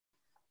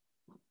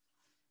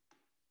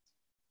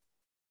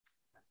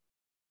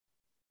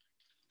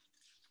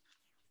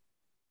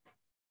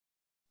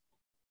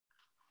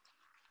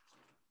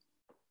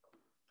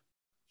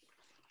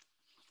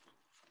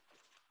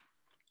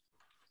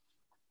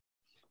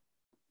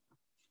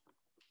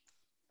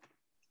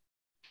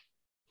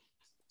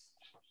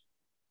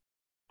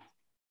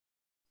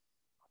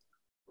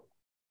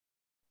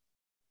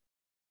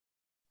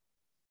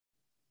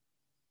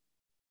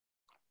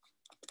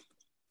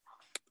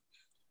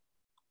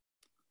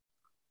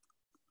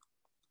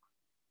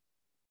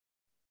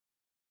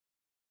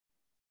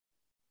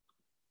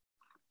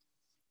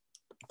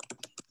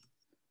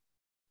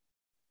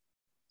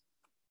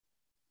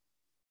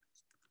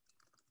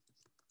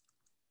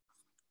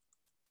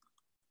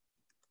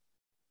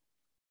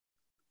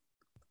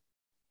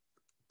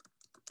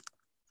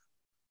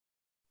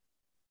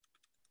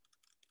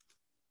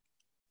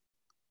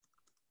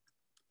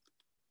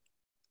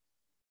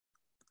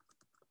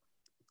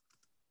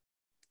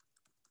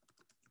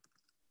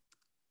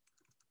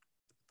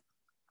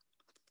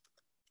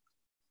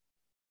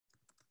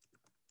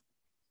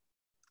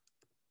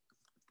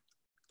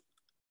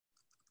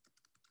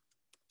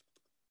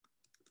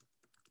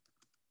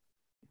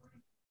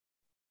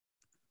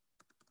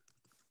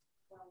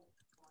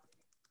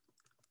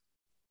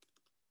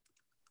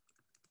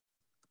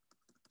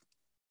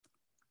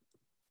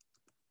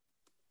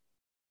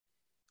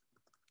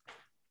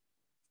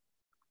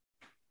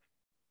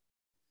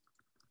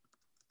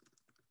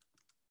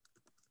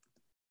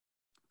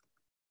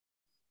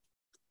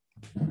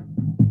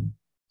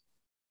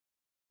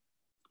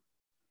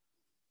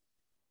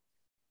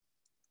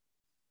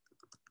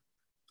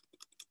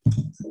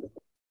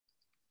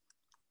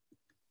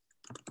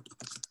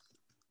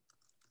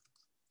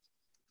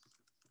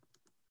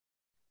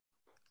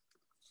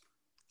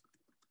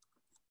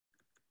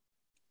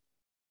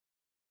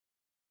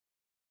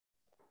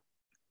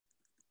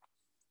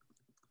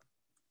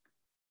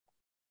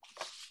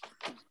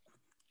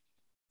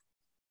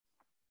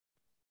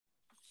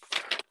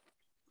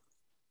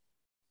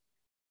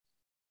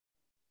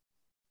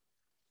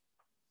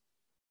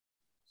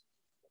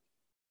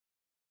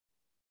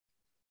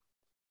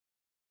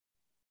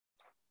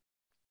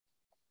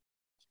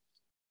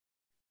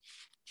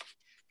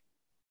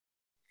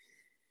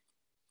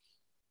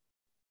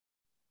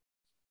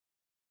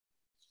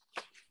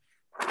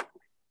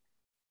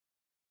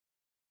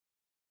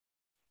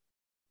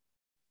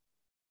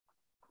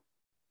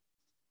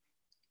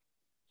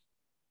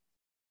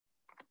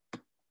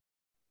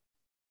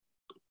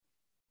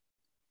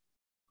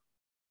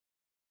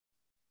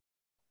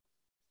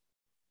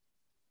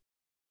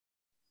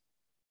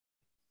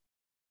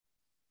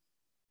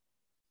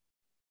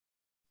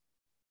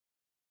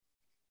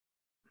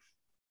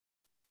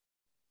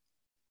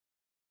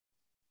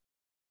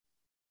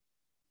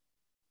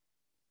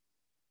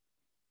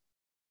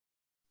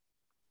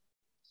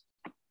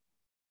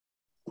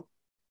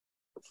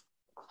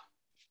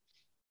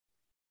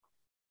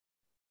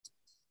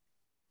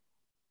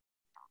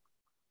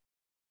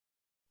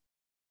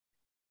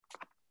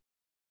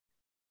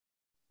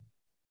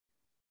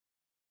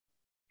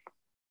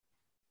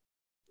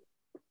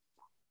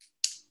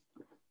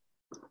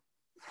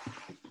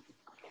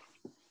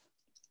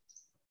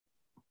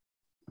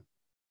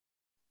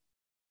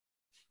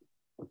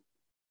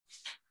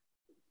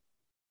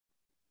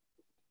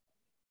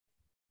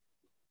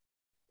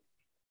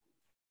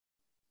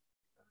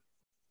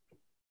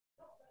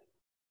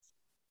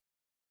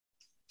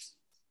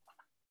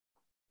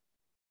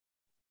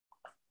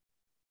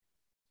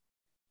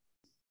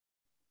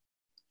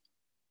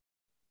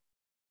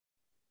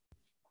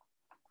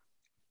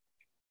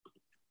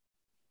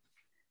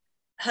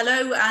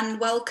Hello and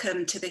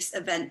welcome to this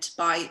event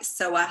by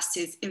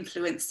SOAS's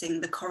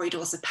Influencing the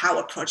Corridors of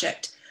Power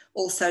project,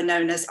 also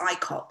known as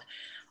ICOP.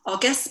 Our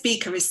guest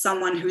speaker is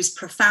someone who's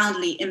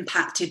profoundly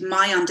impacted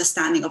my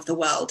understanding of the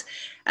world,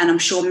 and I'm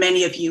sure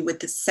many of you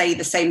would say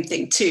the same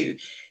thing too.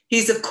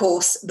 He's, of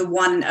course, the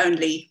one and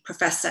only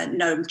Professor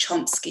Noam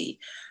Chomsky.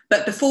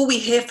 But before we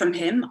hear from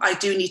him, I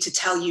do need to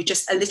tell you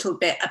just a little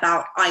bit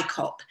about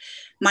ICOP.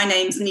 My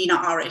name's Nina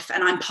Arif,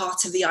 and I'm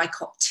part of the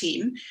ICOP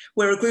team.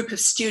 We're a group of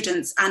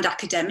students and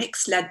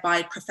academics led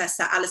by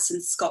Professor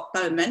Alison Scott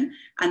Bowman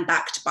and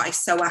backed by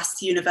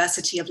SOAS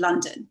University of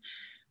London.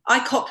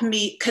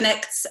 ICOP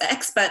connects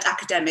expert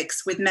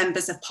academics with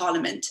members of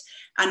Parliament,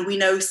 and we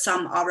know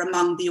some are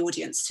among the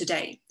audience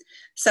today.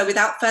 So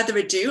without further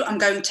ado, I'm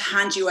going to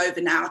hand you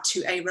over now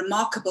to a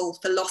remarkable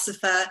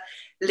philosopher,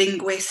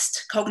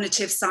 linguist,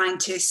 cognitive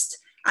scientist,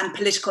 and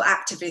political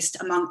activist,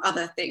 among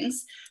other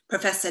things,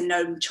 Professor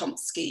Noam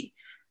Chomsky.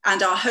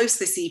 And our host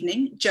this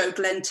evening, Joe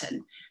Glenton.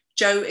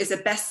 Joe is a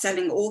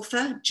best-selling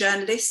author,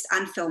 journalist,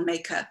 and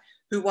filmmaker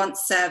who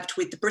once served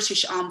with the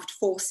British Armed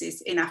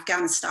Forces in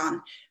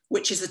Afghanistan,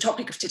 which is the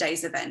topic of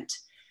today's event.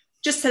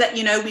 Just to let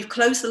you know, we've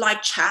closed the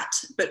live chat,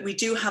 but we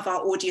do have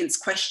our audience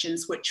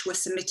questions, which were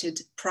submitted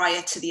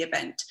prior to the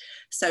event.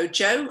 So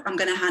Joe, I'm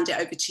going to hand it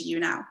over to you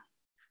now.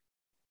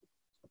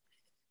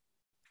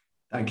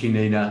 Thank you,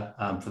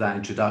 Nina, for that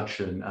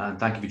introduction. And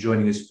thank you for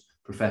joining us,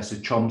 Professor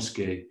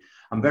Chomsky.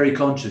 I'm very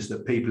conscious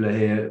that people are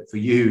here for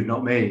you,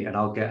 not me, and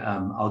I'll get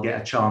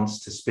a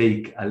chance to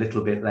speak a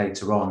little bit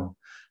later on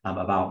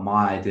about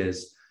my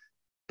ideas.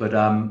 But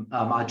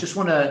I just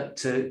want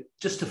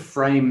to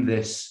frame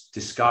this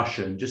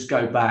discussion, just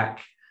go back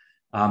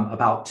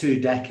about 2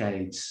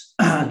 decades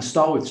and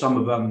start with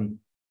some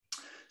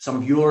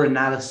of your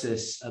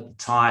analysis at the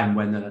time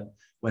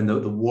when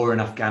the war in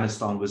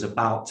Afghanistan was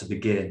about to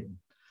begin.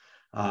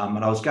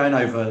 And I was going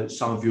over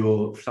some of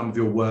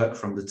your work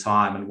from the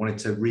time and wanted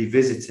to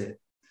revisit it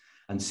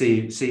and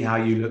see how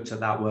you looked at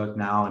that work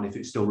now and if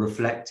it still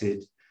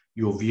reflected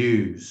your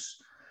views.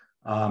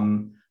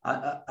 And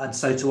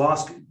so to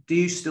ask, do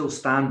you still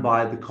stand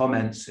by the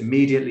comments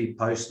immediately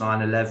post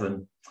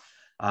 9/11?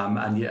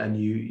 And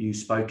you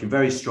spoke in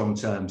very strong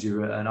terms. You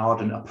were an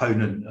ardent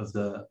opponent of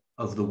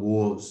the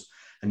wars,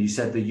 and you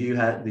said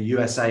that the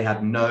USA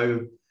had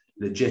no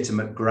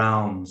legitimate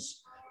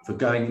grounds for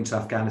going into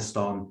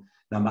Afghanistan,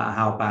 no matter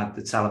how bad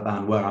the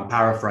Taliban were. I'm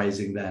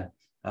paraphrasing there,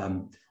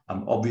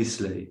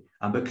 obviously.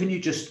 But can you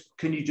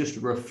just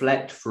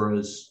reflect for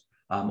us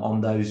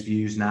on those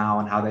views now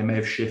and how they may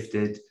have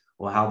shifted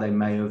or how they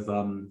may have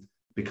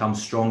become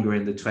stronger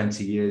in the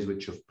 20 years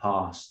which have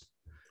passed?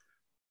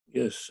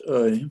 Yes,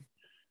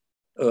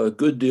 a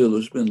good deal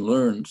has been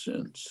learned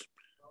since.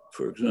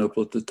 For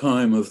example, at the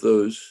time of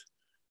those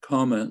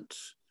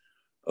comments,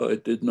 I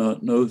did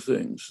not know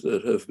things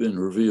that have been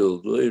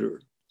revealed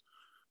later.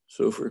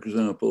 So, for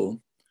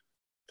example,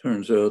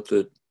 turns out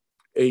that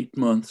 8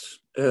 months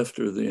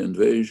after the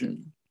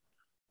invasion,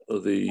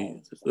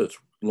 that's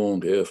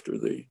long after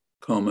the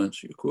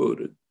comments you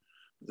quoted,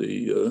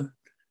 the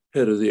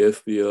head of the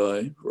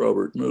FBI,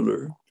 Robert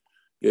Mueller,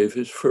 gave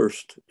his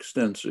first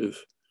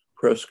extensive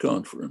press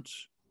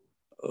conference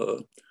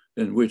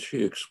in which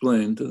he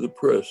explained to the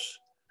press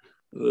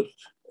that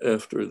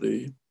after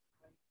the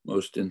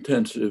most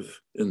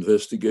intensive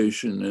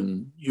investigation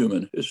in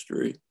human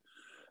history,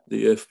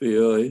 the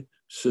FBI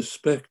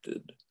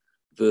suspected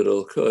that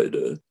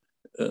Al-Qaeda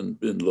and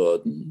bin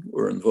Laden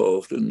were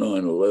involved in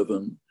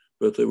 9/11,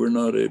 but they were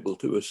not able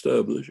to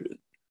establish it.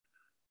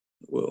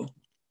 Well,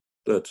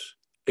 that's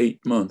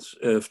 8 months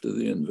after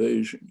the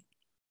invasion.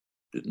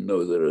 Didn't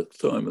know that at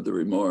the time of the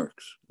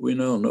remarks. We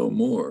now know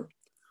more.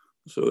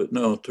 So it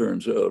now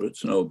turns out,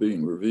 it's now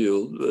being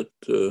revealed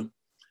that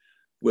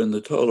when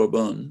the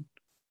Taliban,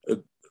 a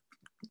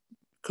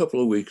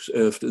couple of weeks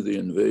after the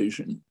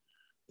invasion,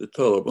 the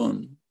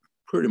Taliban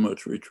pretty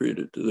much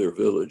retreated to their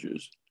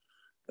villages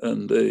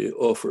and they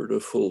offered a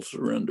full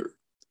surrender,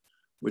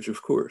 which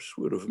of course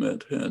would have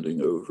meant handing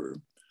over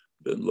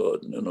bin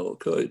Laden and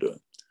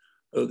Al-Qaeda.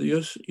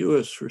 The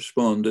US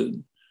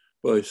responded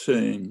by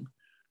saying,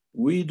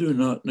 we do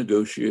not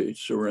negotiate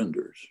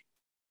surrenders.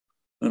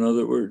 In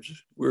other words,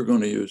 we're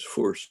going to use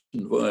force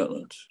and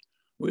violence.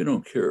 We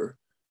don't care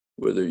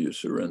whether you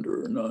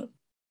surrender or not.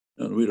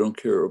 And we don't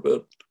care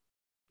about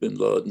bin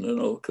Laden and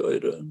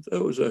Al-Qaeda.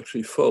 That was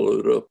actually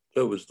followed up.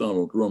 That was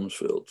Donald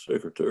Rumsfeld,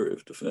 Secretary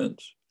of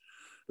Defense.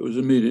 It was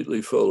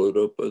immediately followed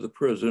up by the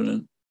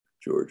president,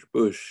 George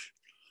Bush,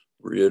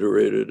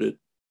 reiterated it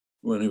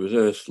when he was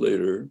asked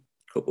later,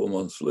 a couple of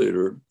months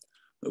later,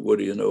 what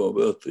do you know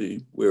about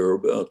the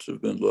whereabouts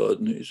of bin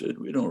Laden? He said,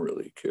 we don't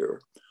really care.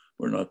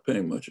 We're not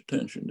paying much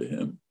attention to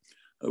him.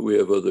 We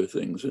have other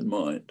things in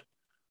mind.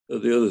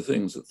 The other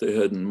things that they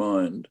had in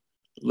mind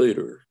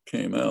later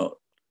came out.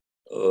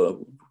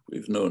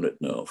 We've known it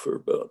now for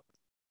about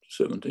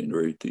 17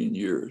 or 18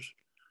 years.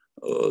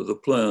 The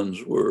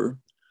plans were,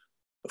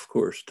 of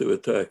course, to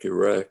attack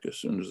Iraq as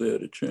soon as they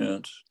had a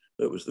chance.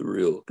 That was the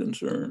real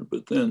concern.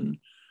 But then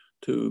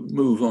to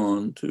move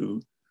on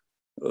to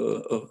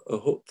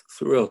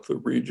throughout the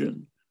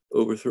region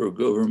overthrow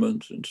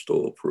governments,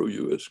 install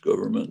pro-US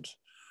governments.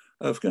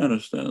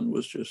 Afghanistan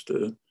was just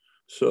a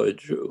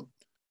sideshow.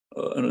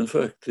 And in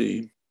fact,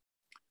 the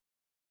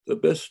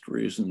best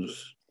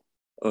reasons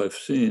I've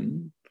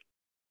seen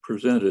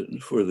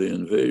presented for the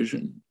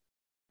invasion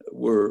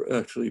were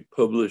actually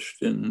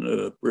published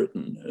in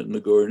Britain in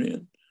The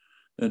Guardian,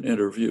 an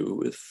interview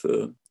with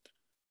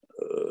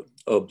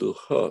Abdul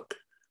Haq,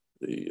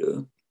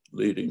 the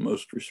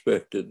most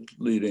respected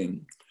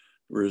leading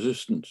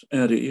resistance,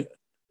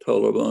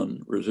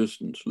 anti-Taliban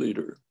resistance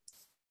leader.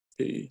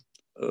 He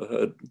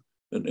had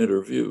an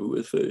interview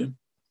with a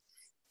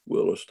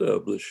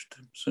well-established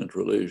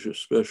Central Asia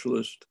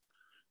specialist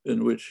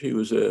in which he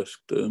was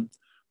asked,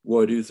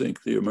 why do you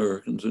think the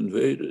Americans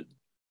invaded?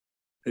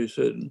 He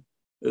said,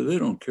 they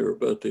don't care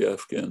about the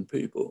Afghan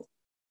people.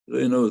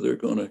 They know they're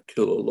going to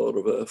kill a lot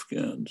of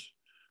Afghans,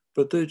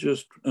 but they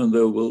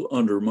will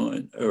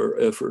undermine our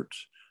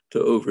efforts to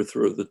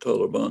overthrow the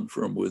Taliban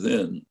from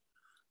within,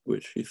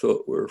 which he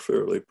thought were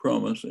fairly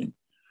promising.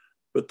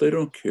 But they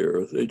don't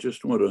care. They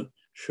just want to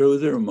show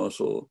their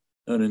muscle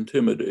and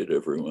intimidate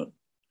everyone.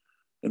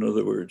 In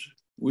other words,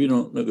 we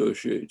don't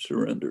negotiate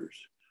surrenders.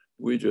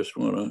 We just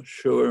want to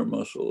show our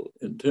muscle,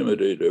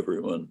 intimidate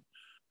everyone,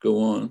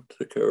 go on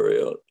to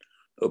carry out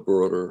a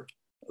broader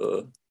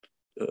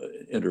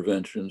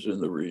interventions in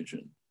the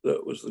region.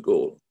 That was the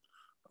goal.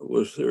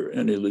 Was there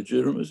any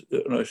legitimacy?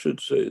 And I should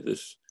say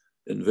this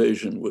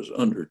invasion was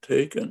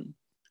undertaken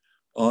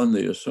on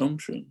the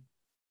assumption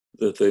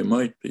that they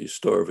might be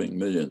starving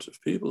millions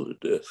of people to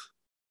death.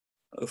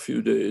 A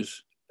few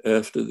days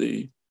after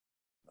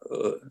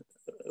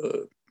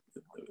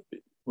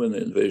when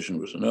the invasion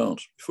was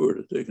announced, before it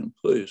had taken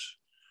place,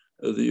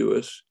 the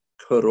US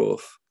cut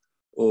off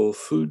all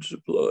food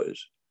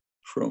supplies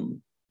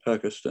from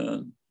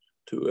Pakistan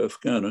to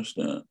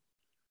Afghanistan.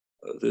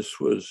 This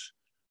was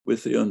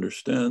with the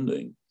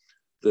understanding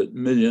that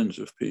millions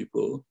of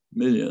people,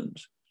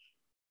 millions,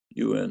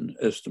 UN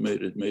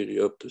estimated maybe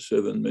up to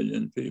 7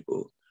 million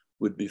people,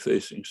 would be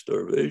facing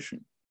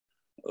starvation.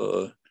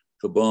 The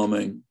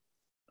bombing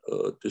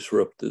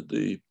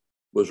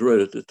was right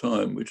at the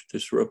time, which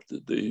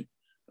disrupted the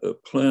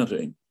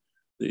planting.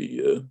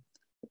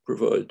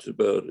 Provides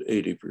about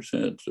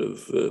 80%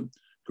 of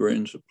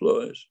grain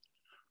supplies.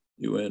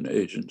 UN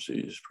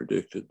agencies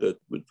predicted that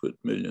would put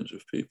millions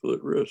of people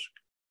at risk.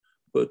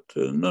 But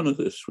none of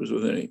this was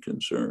of any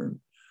concern,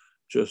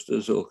 just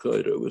as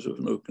Al-Qaeda was of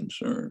no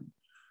concern.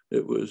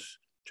 It was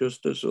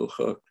just as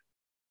Al-Haq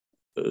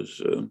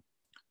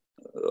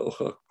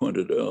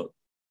pointed out,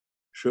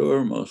 show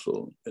our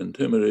muscle,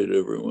 intimidate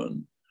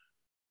everyone.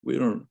 We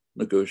don't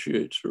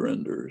negotiate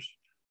surrenders.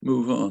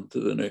 Move on to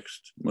the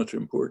next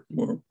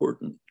more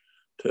important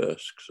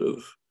tasks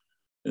of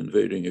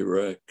invading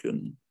Iraq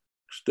and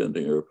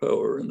extending our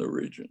power in the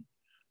region.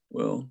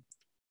 Well,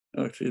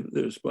 actually,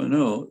 there's by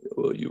now,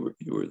 well, you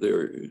were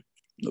there, you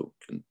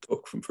can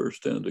talk from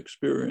firsthand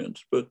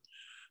experience, but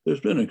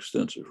there's been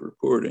extensive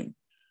reporting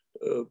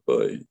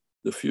by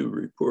the few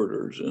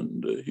reporters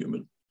and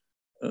human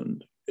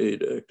and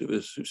aid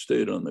activists who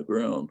stayed on the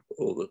ground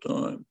all the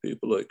time.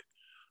 People like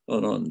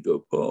Anand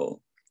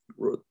Gopal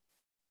wrote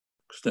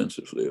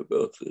extensively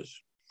about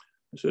this.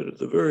 He said at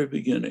the very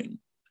beginning,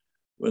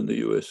 when the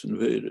US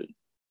invaded,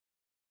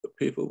 the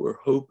people were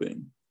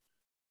hoping,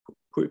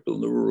 people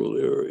in the rural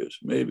areas,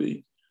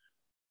 maybe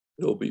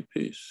there'll be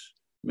peace.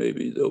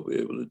 Maybe they'll be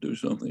able to do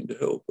something to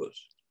help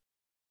us.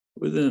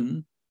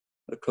 Within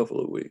a couple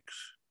of weeks,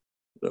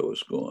 that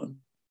was gone.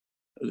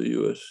 The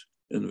US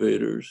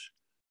invaders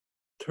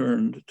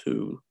turned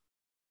to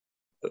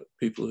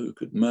people who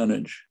could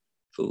manage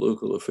the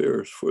local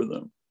affairs for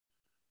them,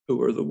 who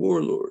were the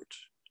warlords.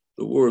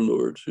 The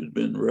warlords who'd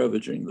been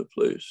ravaging the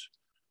place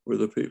were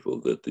the people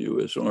that the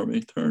US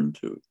Army turned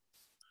to.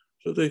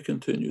 So they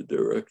continued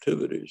their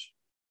activities.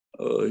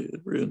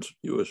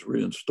 US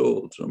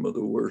reinstalled some of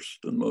the worst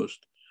and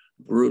most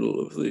brutal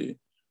of the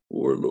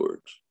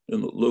warlords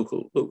in the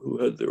local, who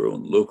had their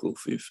own local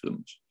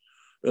fiefdoms.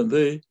 And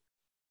they,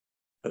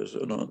 as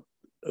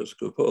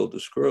Gopal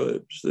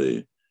describes,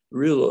 they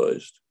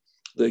realized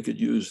they could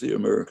use the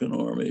American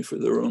army for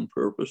their own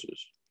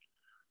purposes.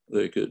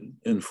 They could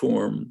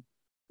inform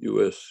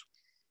US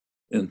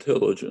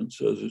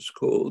intelligence, as it's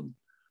called,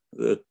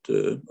 that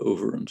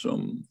over in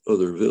some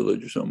other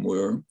village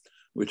somewhere,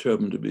 which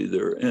happened to be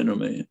their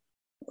enemy,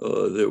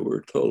 there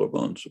were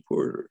Taliban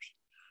supporters.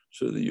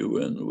 So the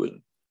UN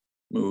would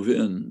move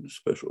in,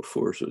 special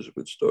forces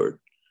would start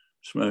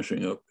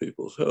smashing up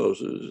people's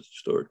houses,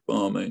 start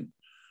bombing.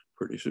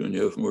 Pretty soon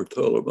you have more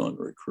Taliban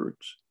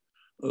recruits.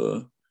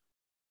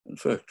 In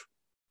fact,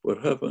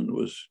 what happened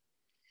was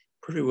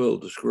pretty well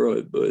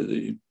described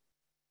by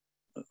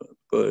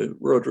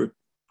Roderick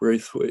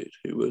Braithwaite.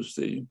 He was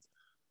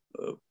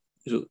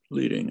he's a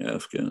leading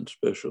Afghan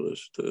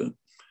specialist.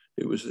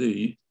 He was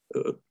the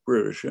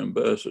British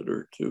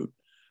ambassador to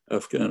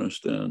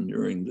Afghanistan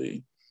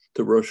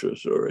to Russia,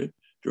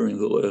 during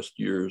the last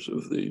years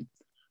of the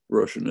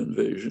Russian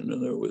invasion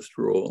and their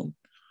withdrawal.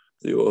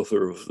 The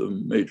author of the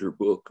major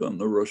book on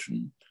the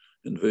Russian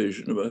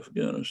invasion of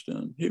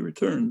Afghanistan. He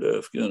returned to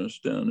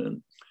Afghanistan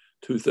in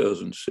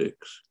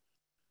 2006.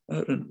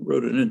 I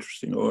wrote an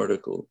interesting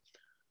article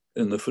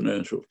in the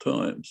Financial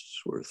Times.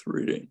 It's worth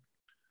reading.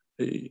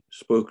 He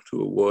spoke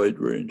to a wide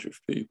range of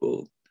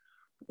people,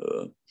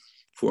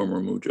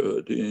 former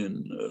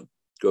Mujahideen,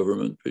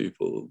 government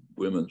people,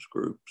 women's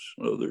groups,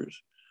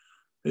 others.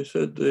 He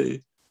said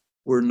they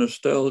were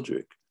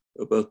nostalgic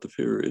about the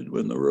period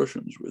when the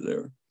Russians were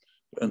there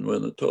and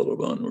when the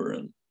Taliban were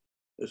in.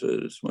 They said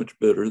it's much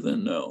better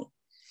than now.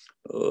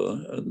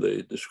 And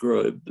they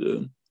described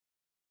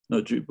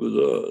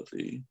Najibullah,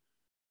 the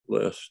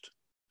last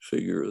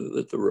figure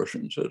that the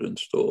Russians had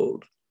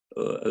installed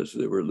as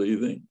they were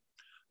leaving,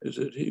 is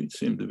that he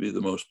seemed to be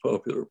the most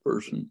popular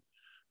person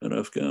in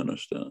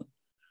Afghanistan.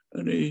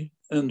 And he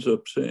ends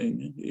up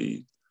saying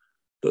he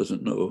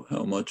doesn't know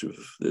how much of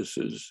this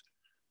is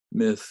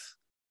myth,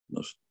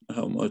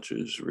 how much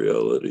is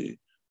reality,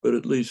 but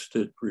at least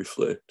it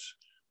reflects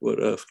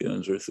what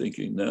Afghans are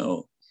thinking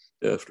now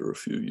after a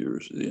few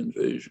years of the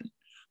invasion.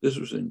 This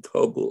was in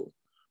Kabul,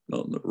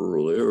 not in the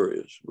rural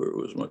areas where it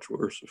was much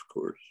worse, of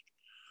course.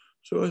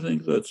 So I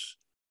think that's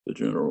the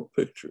general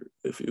picture.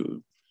 If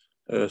you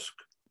ask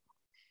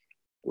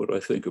what I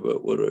think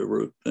about what I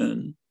wrote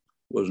then,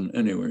 wasn't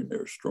anywhere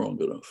near strong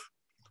enough.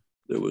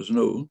 There was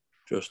no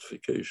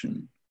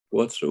justification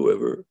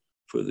whatsoever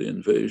for the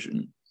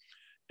invasion.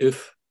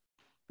 If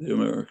the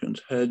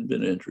Americans had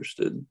been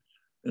interested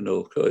in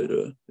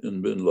Al-Qaeda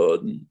and bin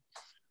Laden,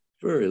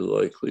 very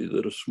likely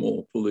that a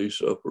small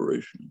police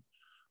operation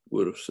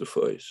would have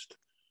sufficed,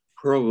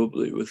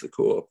 probably with the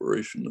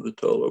cooperation of the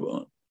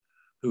Taliban,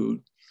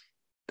 who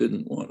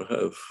didn't want to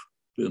have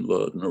bin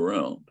Laden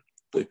around.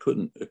 They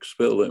couldn't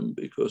expel him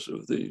because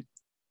of the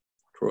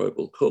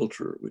tribal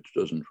culture, which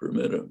doesn't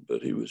permit him,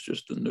 but he was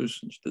just a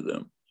nuisance to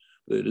them.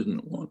 They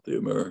didn't want the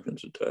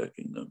Americans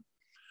attacking them.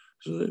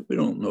 So we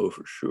don't know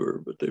for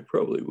sure, but they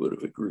probably would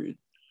have agreed.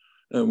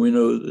 And we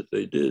know that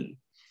they did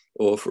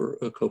offer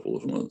a couple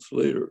of months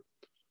later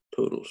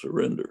total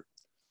surrender,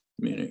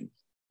 meaning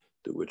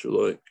do what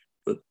you like,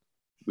 but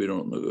we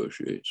don't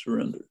negotiate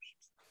surrenders.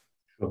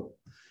 Sure.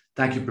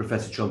 Thank you,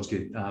 Professor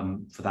Chomsky,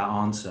 for that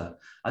answer.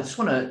 I just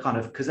want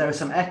to because there are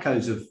some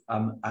echoes of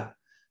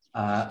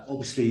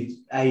obviously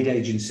aid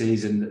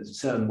agencies and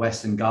certain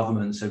Western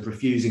governments are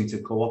refusing to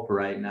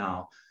cooperate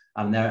now.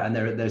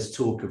 There's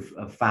talk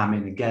of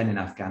famine again in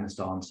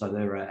Afghanistan. So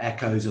there are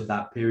echoes of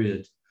that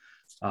period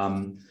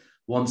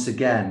once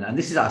again. And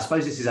I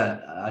suppose this is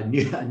a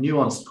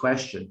nuanced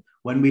question.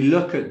 When we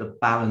look at the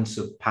balance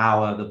of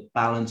power, the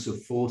balance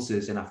of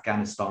forces in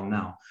Afghanistan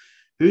now,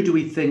 who do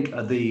we think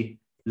are the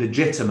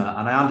legitimate,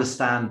 and I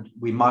understand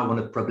we might want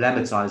to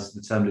problematize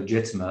the term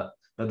legitimate,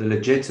 but the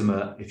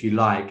legitimate, if you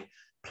like,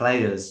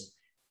 players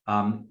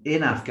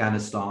in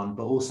Afghanistan,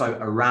 but also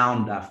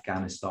around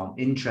Afghanistan,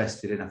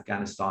 interested in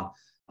Afghanistan.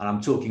 And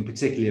I'm talking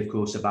particularly, of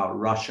course, about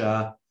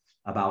Russia,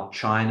 about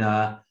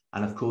China,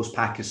 and of course,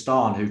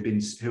 Pakistan, who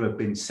have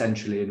been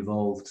centrally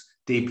involved,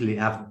 deeply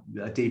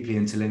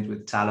interlinked with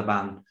the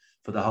Taliban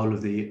for the whole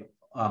of the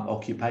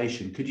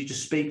occupation. Could you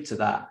just speak to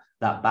that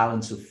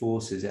balance of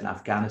forces in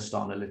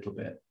Afghanistan a little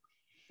bit?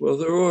 Well,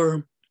 there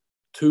are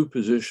two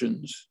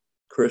positions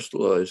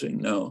crystallizing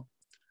now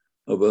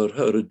about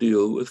how to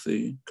deal with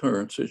the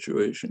current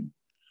situation.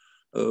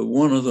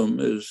 One of them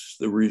is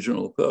the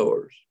regional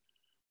powers,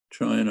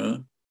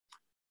 China,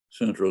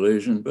 Central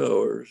Asian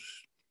powers,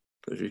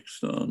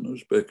 Tajikistan,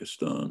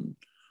 Uzbekistan,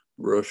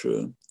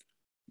 Russia,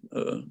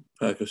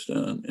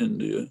 Pakistan,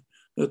 India.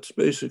 That's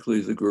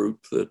basically the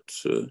group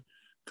that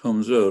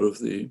comes out of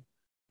the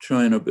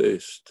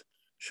China-based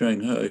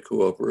Shanghai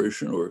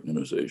Cooperation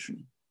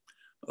Organization.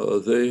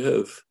 They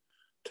have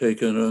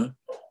taken a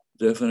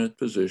definite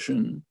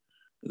position.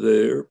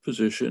 Their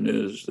position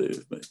is,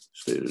 they've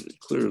stated it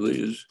clearly,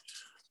 is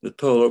the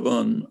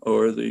Taliban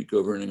are the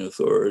governing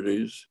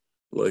authorities,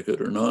 like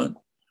it or not,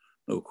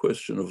 no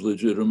question of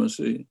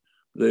legitimacy.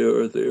 They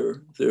are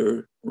there,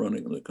 they're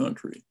running the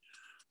country.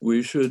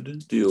 We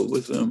should deal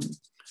with them.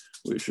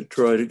 We should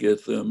try to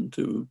get them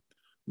to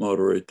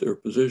moderate their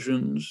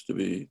positions, to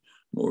be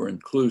more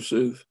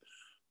inclusive,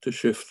 to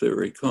shift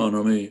their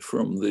economy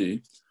from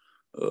the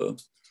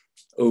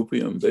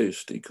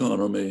opium-based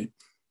economy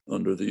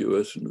under the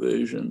US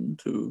invasion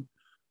to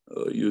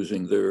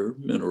using their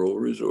mineral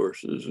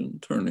resources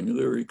and turning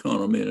their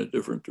economy in a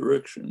different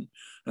direction.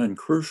 And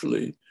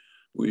crucially,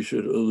 we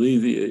should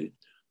alleviate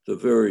the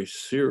very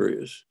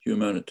serious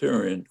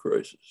humanitarian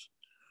crisis.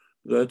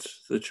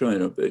 That's the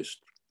China-based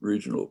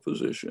regional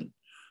position.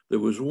 There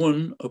was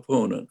one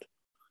opponent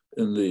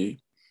in the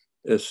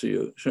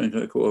SCO,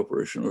 Shanghai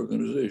Cooperation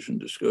Organization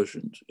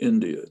discussions,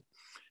 India.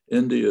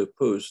 India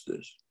opposed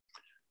this.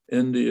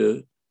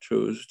 India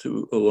chose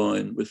to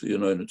align with the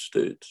United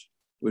States,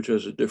 which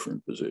has a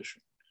different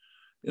position.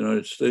 The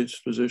United States'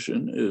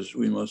 position is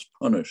we must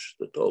punish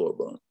the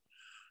Taliban.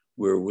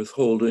 We're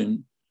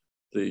withholding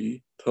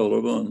the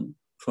Taliban,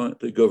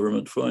 the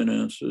government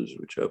finances,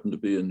 which happen to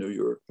be in New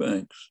York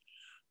banks,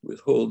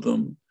 withhold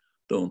them,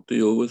 don't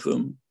deal with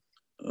them,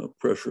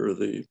 pressure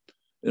the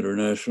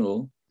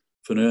international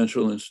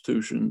financial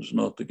institutions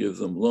not to give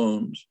them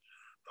loans,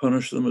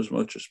 punish them as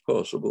much as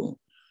possible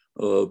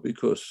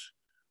because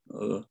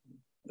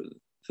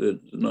they're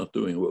not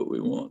doing what we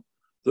want.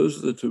 Those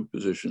are the two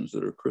positions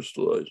that are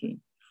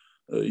crystallizing.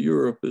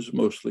 Europe is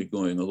mostly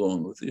going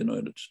along with the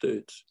United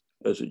States,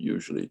 as it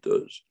usually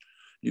does.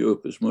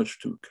 Europe is much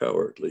too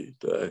cowardly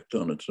to act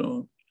on its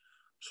own.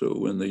 So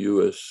when the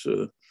US,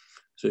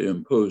 say,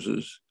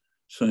 imposes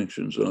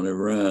sanctions on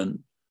Iran,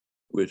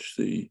 which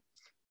the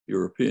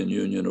European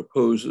Union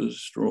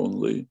opposes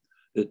strongly,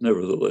 it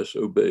nevertheless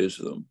obeys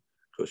them,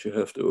 because you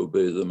have to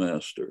obey the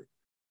master.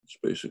 It's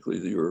basically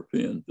the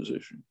European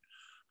position.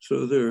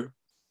 So they're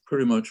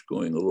pretty much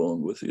going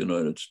along with the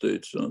United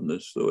States on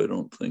this, though I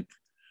don't think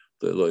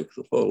they like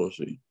the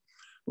policy.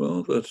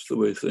 Well, that's the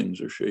way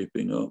things are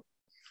shaping up.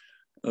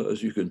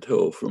 As you can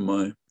tell from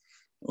my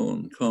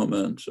own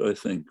comments, I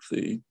think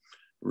the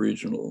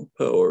regional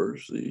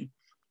powers, the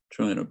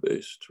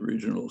China-based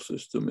regional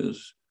system,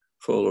 is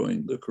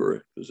following the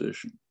correct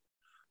position.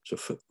 So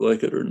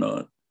like it or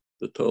not,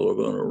 the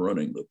Taliban are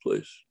running the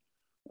place.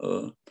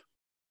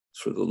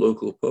 For the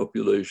local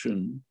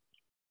population,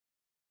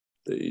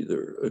 they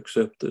either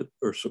accept it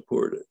or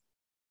support it,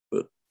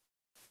 but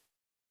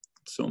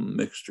some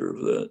mixture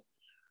of that.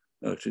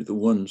 Actually, the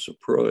one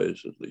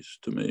surprise, at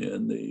least to me,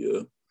 in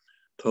the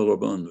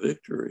Taliban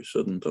victory,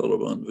 sudden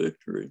Taliban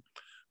victory,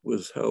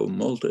 was how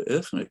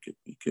multi-ethnic it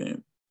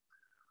became.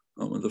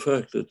 And the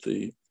fact that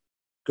the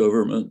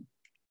government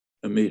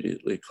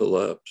immediately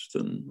collapsed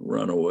and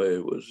ran away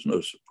was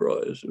no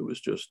surprise. It was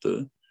just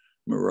a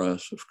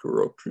morass of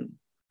corruption.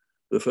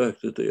 The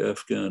fact that the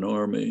Afghan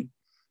army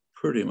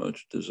pretty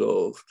much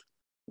dissolved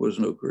was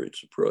no great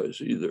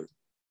surprise either.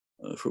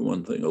 For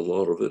one thing, a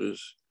lot of it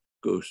is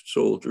ghost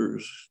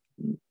soldiers,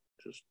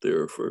 just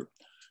there for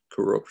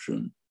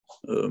corruption.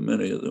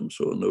 Many of them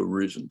saw no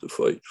reason to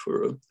fight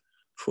for a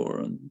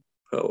foreign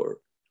power.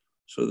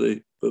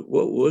 But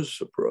what was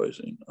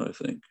surprising, I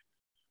think,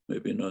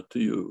 maybe not to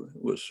you,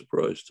 it was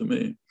surprise to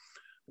me,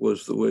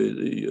 was the way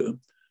the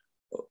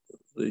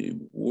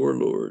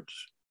warlords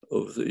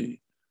of the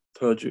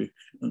Tajik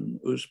and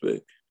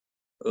Uzbek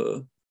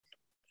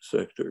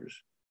sectors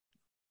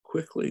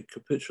quickly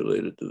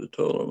capitulated to the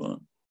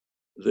Taliban.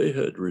 They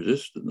had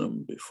resisted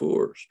them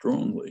before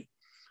strongly.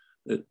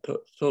 The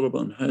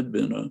Taliban had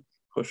been a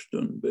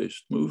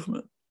Pashtun-based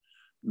movement.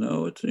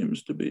 Now it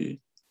seems to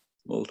be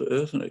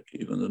multi-ethnic.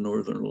 Even the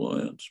Northern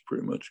Alliance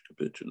pretty much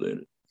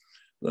capitulated.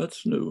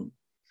 That's new.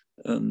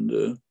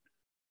 And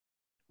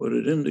what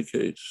it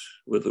indicates,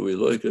 whether we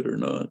like it or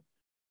not,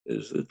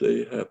 is that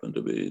they happen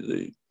to be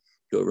the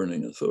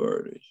governing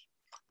authorities.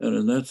 And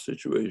in that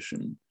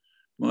situation,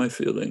 my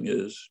feeling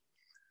is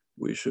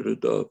we should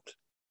adopt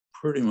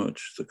pretty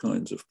much the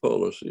kinds of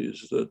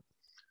policies that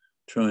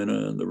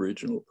China and the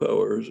regional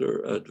powers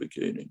are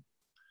advocating.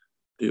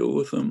 Deal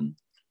with them,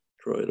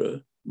 try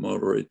to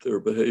moderate their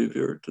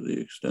behavior to the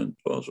extent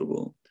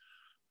possible,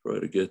 try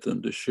to get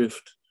them to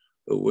shift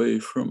away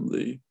from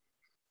the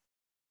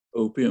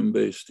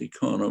opium-based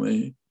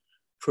economy,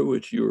 for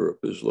which Europe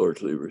is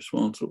largely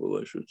responsible,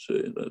 I should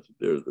say, that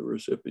they're the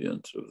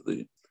recipients of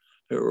the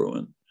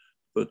heroin,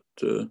 but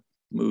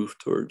move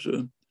towards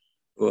a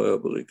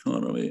viable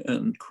economy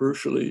and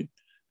crucially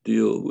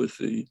deal with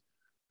the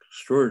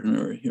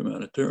extraordinary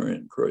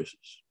humanitarian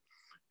crisis.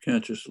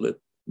 Can't just let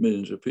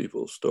millions of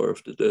people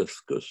starve to death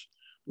because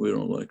we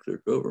don't like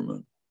their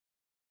government.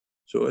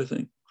 So I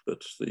think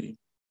that's the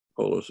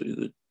policy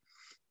that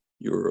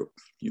Europe,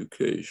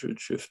 UK should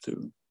shift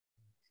to.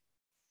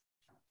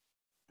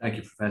 Thank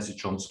you, Professor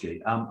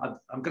Chomsky.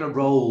 I'm going to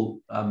roll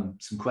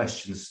some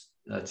questions,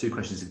 two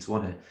questions into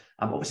one here.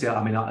 Obviously,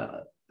 I mean,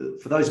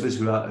 for those of us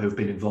who have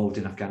been involved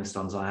in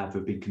Afghanistan, as I have,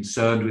 who've been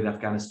concerned with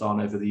Afghanistan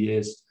over the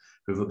years,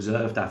 who've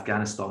observed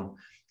Afghanistan,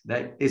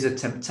 there is a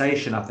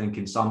temptation, I think,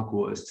 in some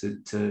quarters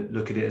to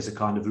look at it as a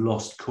kind of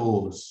lost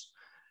cause.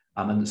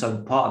 And so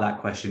part of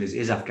that question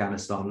is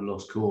Afghanistan a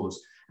lost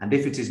cause? And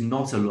if it is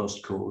not a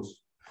lost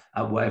cause,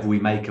 whatever we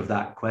make of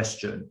that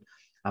question,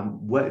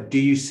 do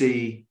you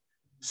see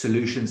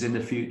solutions in the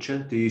future?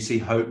 Do you see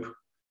hope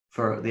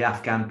for the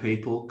Afghan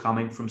people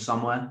coming from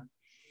somewhere?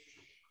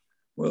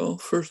 Well,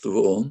 first of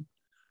all,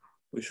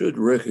 we should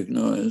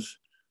recognize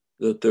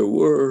that there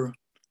were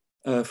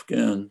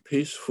Afghan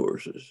peace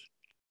forces.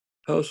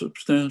 How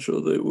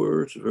substantial they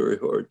were, it's very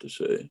hard to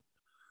say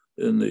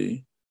in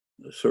the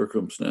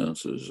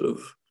circumstances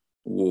of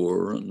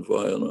war and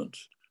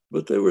violence,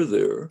 but they were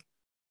there.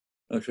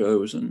 Actually, I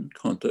was in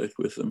contact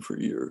with them for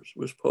years. It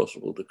was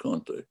possible to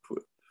contact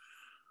with.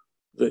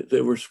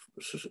 They were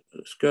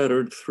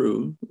scattered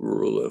through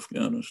rural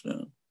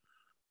Afghanistan.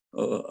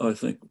 I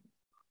think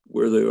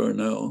where they are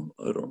now,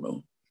 I don't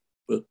know,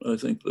 but I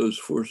think those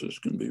forces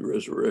can be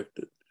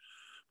resurrected.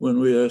 When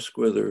we ask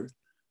whether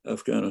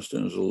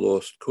Afghanistan is a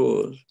lost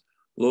cause,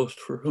 lost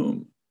for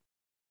whom?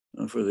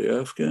 And for the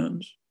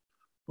Afghans?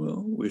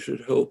 Well, we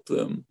should help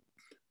them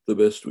the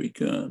best we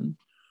can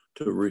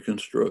to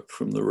reconstruct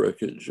from the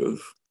wreckage of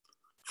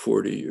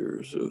 40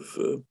 years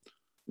of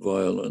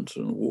violence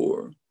and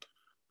war.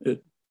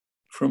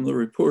 From the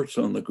reports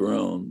on the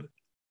ground,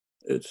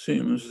 it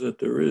seems that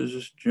there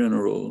is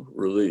general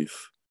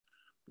relief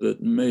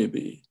that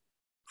maybe,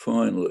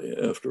 finally,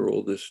 after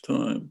all this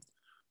time,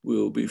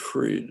 we'll be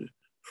freed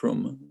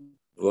from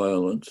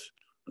violence,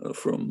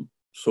 from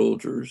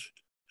soldiers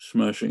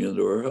smashing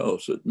into our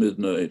house at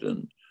midnight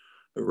and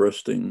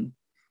arresting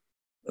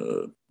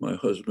my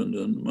husband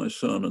and my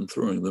son and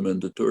throwing them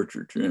into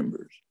torture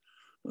chambers,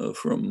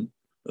 from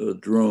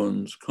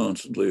drones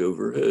constantly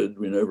overhead.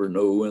 We never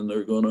know when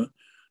they're going to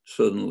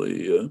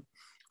suddenly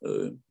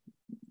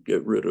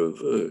get rid of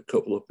a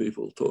couple of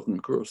people talking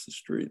across the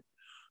street.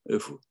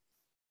 If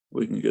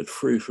we can get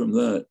free from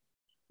that,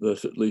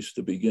 that's at least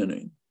the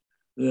beginning.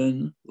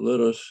 Then let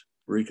us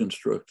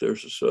reconstruct our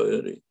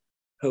society,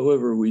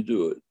 however we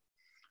do it.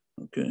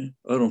 Okay,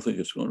 I don't think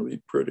it's going to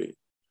be pretty,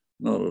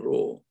 not at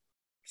all.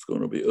 It's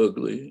going to be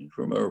ugly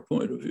from our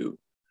point of view,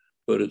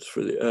 but it's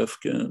for the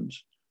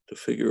Afghans to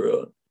figure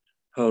out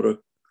how to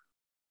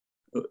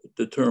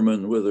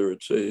determine whether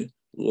it's a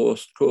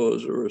lost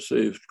cause or a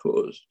saved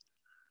cause.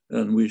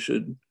 And we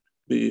should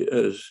be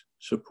as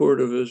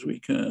supportive as we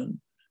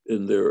can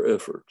in their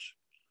efforts.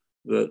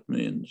 That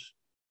means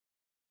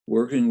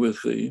working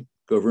with the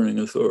governing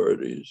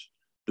authorities,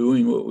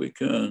 doing what we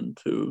can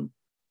to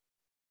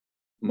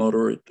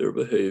moderate their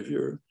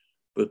behavior,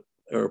 but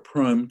our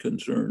prime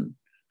concern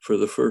for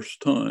the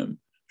first time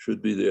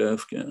should be the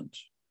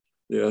Afghans,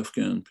 the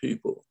Afghan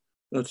people.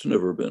 That's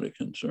never been a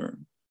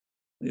concern.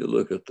 You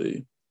look at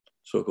the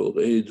so-called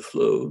aid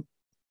flow,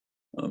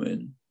 I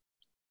mean,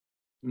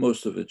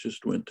 most of it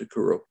just went to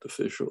corrupt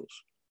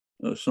officials.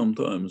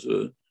 Sometimes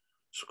a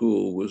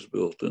school was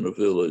built in a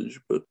village,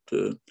 but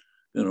in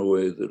a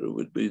way that it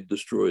would be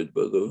destroyed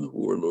by the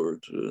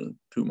warlords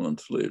 2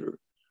 months later.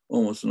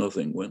 Almost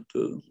nothing went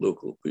to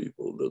local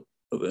people that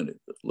of any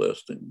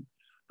lasting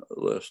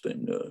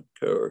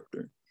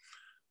character.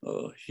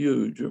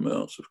 Huge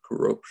amounts of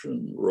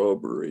corruption,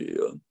 robbery.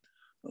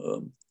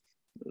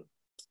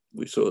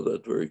 We saw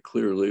that very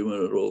clearly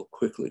when it all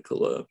quickly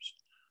collapsed,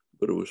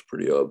 but it was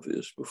pretty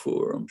obvious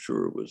before. I'm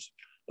sure it was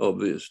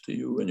obvious to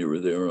you when you were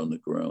there on the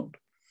ground.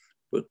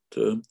 But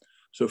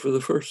so for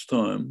the first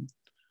time,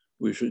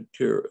 we should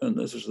care, and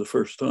this is the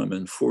first time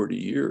in 40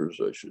 years,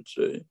 I should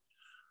say,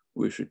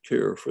 we should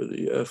care for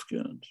the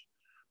Afghans.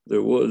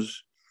 There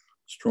was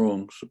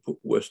strong support,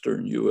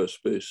 Western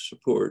US-based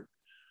support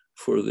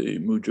for the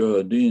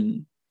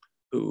Mujahideen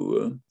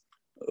who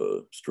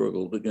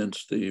struggled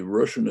against the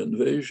Russian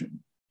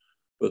invasion,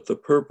 but the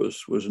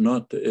purpose was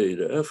not to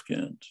aid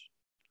Afghans.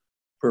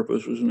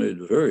 Purpose was made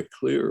very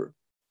clear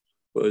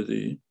by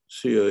the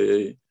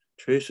CIA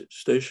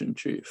station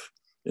chief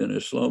in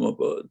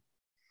Islamabad.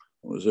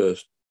 I was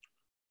asked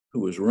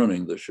who was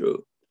running the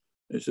show.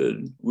 He said,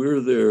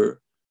 we're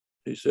there,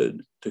 he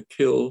said, to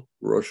kill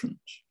Russians.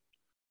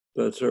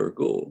 That's our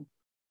goal.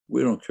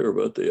 We don't care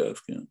about the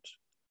Afghans.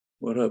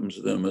 What happens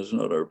to them is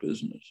not our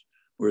business.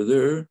 We're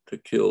there to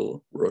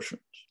kill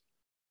Russians.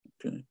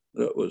 Okay,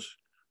 that was,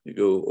 you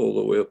go all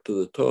the way up to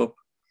the top.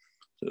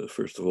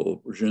 First of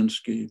all,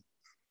 Brzezinski,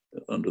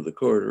 under the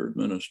Carter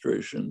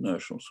administration,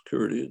 national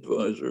security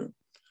advisor,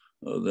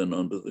 then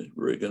under the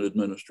Reagan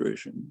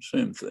administration,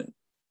 same thing.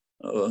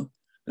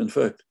 In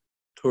fact,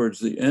 towards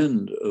the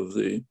end of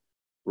the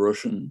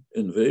Russian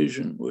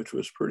invasion, which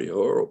was pretty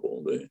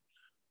horrible, they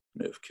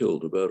may have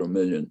killed about 1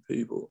 million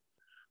people.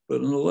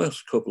 But in the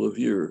last couple of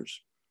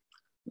years,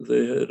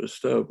 they had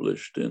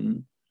established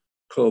in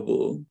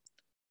Kabul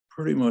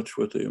pretty much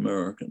what the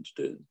Americans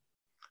did.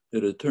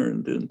 It had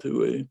turned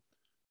into a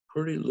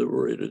pretty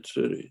liberated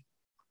city.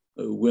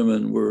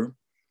 Women were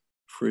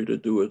free to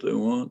do what they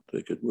want.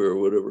 They could wear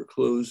whatever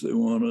clothes they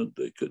wanted.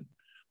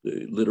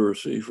 The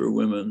literacy for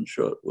women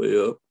shot way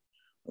up.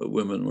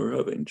 Women were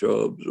having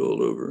jobs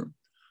all over.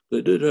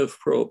 They did have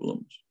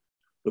problems.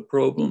 The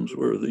problems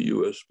were the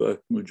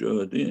US-backed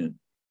Mujahideen.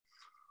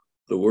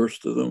 The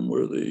worst of them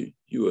were the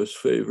US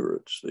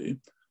favorites, the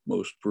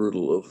most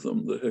brutal of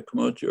them, the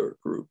Hekmatyar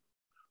group.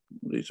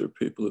 These are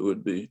people who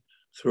would be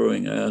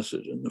throwing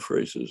acid in the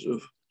faces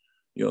of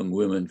young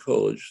women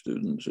college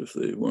students if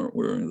they weren't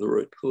wearing the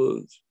right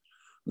clothes.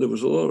 There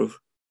was a lot of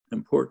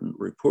important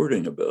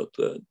reporting about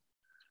that.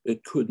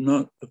 It could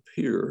not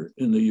appear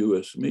in the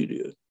US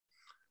media.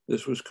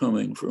 This was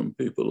coming from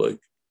people like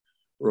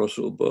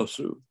Russell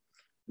Basu,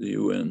 the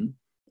UN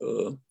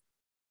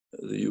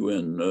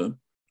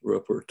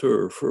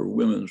rapporteur for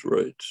women's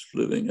rights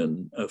living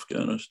in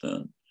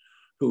Afghanistan,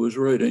 who was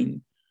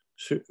writing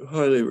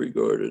highly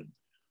regarded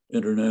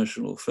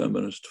international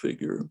feminist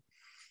figure,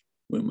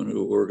 women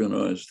who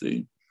organized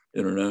the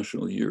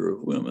International Year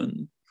of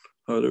Women,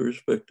 highly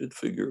respected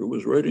figure,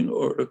 was writing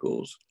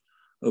articles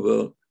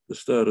about the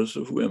status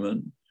of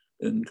women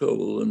in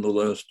Kabul in the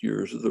last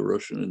years of the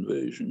Russian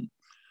invasion,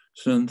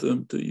 sent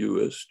them to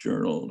US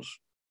journals,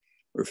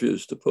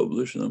 refused to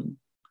publish them.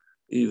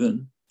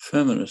 Even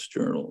feminist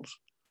journals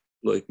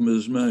like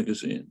Ms.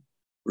 Magazine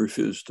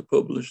refused to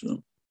publish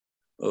them.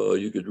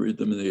 You could read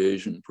them in the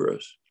Asian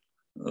press.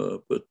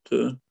 But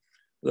that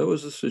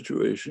was the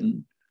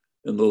situation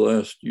in the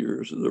last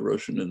years of the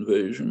Russian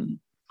invasion.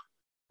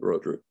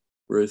 Roderick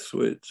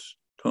Braithwaite's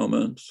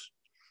comments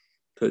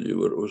tell you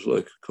what it was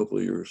like a couple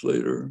of years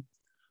later.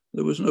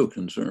 There was no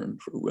concern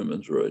for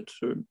women's rights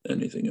or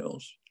anything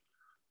else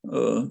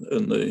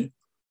in the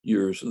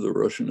years of the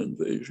Russian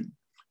invasion.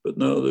 But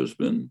now there's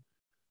been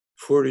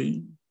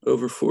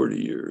over 40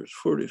 years,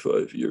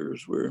 45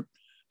 years, where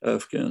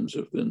Afghans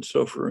have been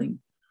suffering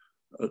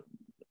a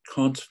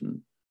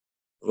constant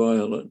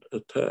violent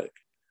attack.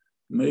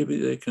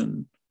 Maybe they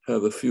can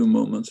have a few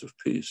moments of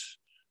peace.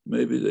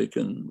 Maybe they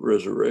can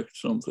resurrect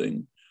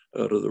something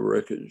out of the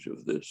wreckage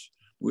of this.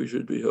 We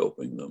should be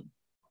helping them.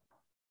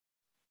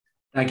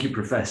 Thank you,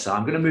 Professor.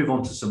 I'm going to move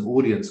on to some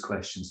audience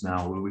questions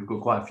now. We've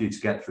got quite a few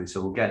to get through,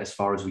 so we'll get as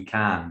far as we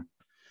can.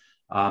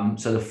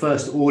 So the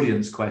first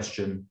audience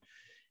question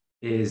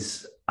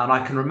is, and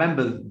I can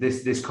remember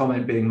this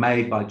comment being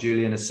made by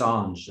Julian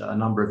Assange a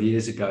number of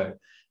years ago,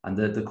 and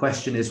the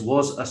question is,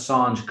 was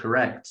Assange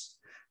correct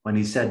when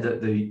he said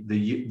that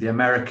the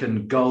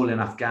American goal in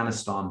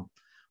Afghanistan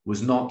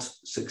was not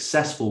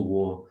successful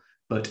war,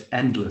 but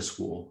endless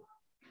war?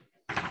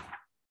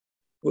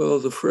 Well,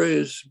 the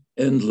phrase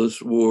endless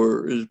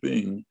war is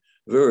being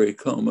very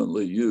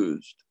commonly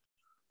used.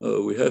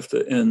 We have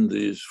to end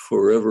these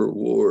forever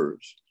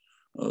wars.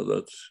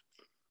 That's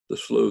the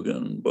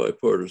slogan,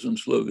 bipartisan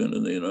slogan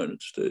in the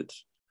United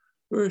States.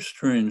 Very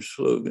strange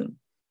slogan.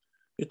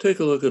 You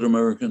take a look at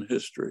American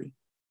history.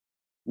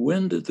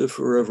 When did the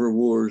forever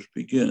wars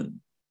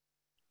begin?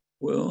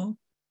 Well,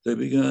 they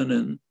began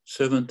in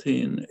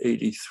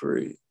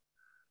 1783.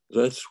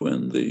 That's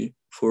when the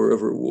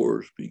forever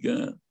wars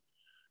began.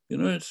 The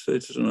United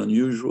States is an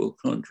unusual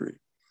country.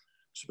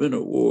 It's been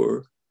at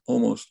war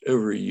almost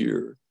every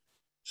year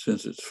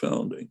since its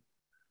founding.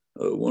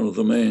 One of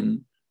the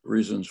main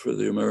reasons for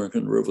the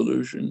American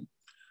Revolution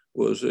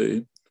was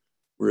a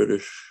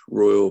British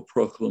royal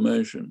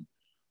proclamation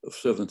of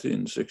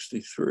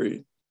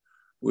 1763,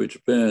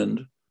 which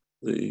banned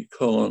the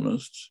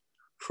colonists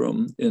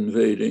from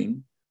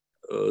invading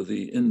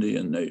the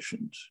Indian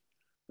nations.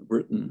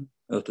 Britain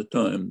at the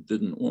time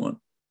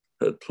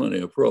had plenty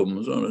of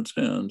problems on its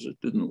hands.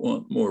 It didn't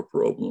want more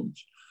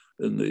problems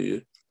in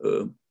the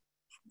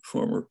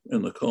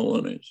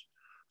colonies.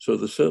 So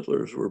the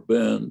settlers were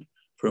banned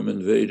from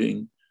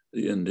invading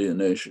the Indian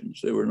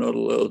nations. They were not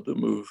allowed to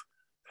move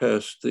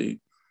past the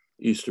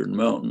eastern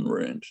mountain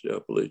range, the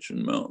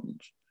Appalachian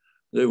Mountains.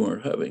 They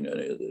weren't having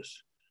any of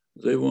this.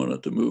 They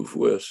wanted to move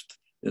west,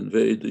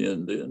 invade the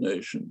Indian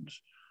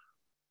nations,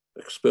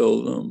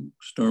 expel them,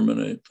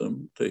 exterminate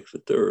them, take the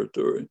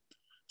territory.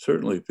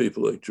 Certainly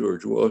people like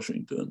George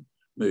Washington,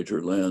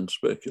 major land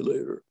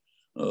speculator,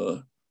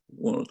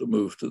 wanted to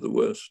move to the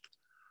west.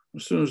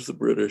 As soon as the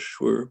British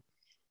were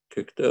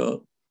kicked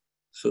out,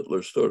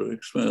 settlers started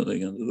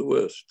expanding into the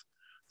west.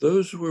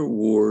 Those were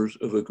wars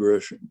of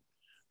aggression,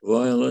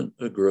 violent,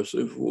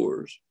 aggressive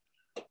wars.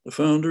 The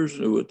founders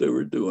knew what they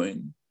were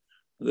doing.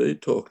 They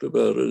talked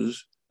about it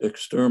as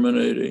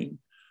exterminating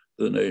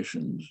the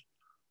nations,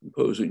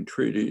 imposing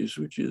treaties,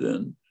 which you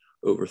then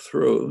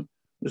overthrow.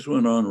 This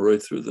went on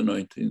right through the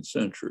 19th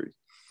century,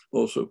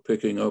 also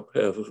picking up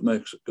half of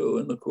Mexico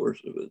in the course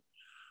of it.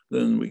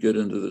 Then we get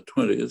into the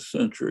 20th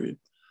century,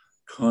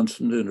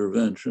 constant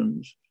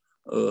interventions,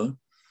 on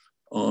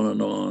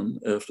and on.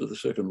 After the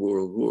Second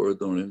World War,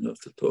 don't even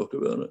have to talk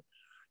about it.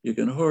 You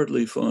can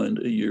hardly find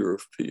a year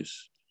of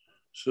peace.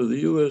 So the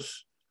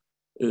US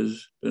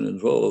has been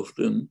involved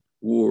in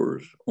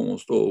wars,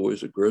 almost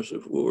always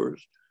aggressive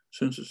wars,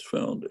 since its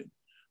founding.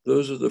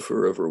 Those are the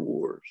forever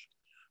wars.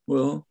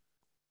 Well,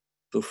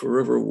 the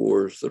forever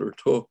wars that are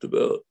talked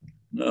about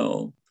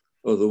now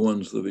are the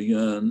ones that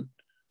began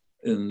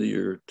in the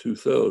year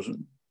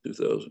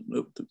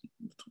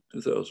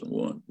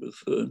 2001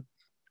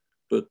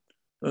 but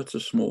that's a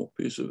small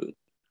piece of it.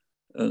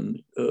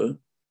 And I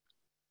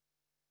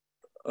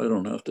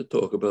don't have to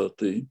talk about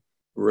the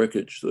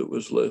wreckage that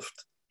was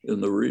left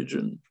in the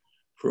region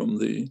from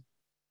the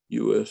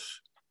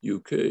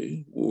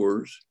US-UK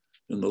wars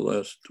in the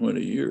last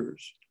 20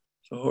 years.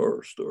 It's a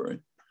horror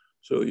story.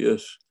 So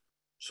yes,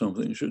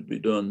 something should be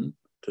done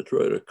to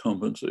try to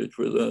compensate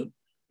for that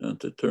and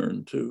to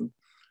turn to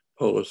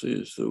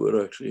policies that would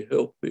actually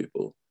help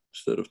people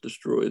instead of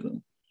destroy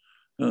them.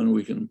 And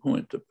we can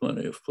point to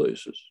plenty of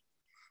places: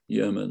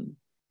 Yemen,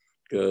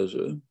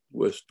 Gaza,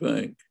 West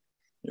Bank,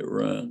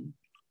 Iran,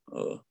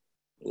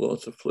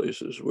 lots of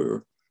places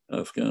where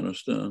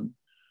Afghanistan,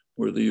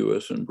 where the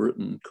US and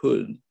Britain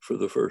could, for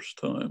the first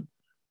time,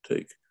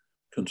 take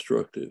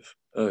constructive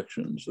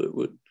actions that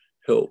would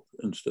help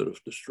instead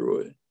of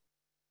destroy.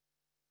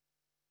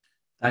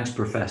 Thanks,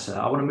 Professor.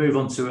 I want to move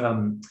on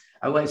to,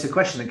 it's a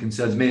question that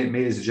concerns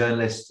me as a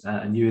journalist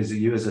and you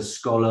as a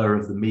scholar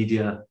of the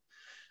media.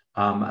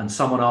 And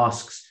someone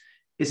asks,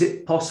 is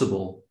it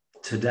possible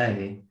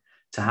today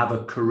to have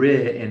a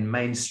career in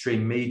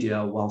mainstream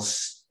media while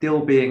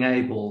still being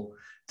able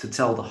to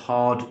tell the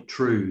hard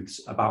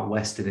truths about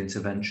Western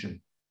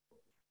intervention?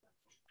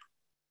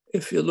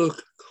 If you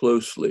look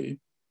closely,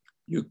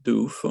 you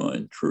do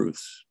find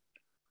truths.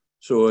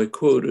 So I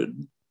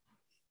quoted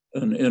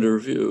an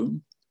interview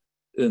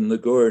in The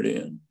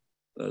Guardian,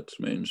 that's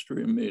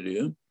mainstream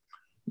media,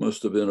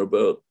 must have been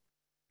about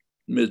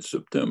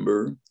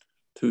mid-September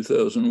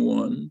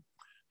 2001,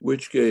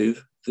 which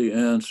gave the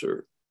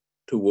answer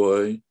to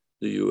why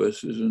the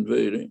US is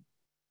invading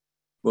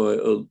by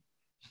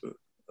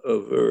a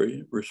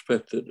very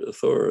respected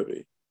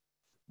authority,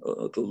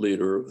 the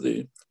leader of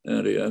the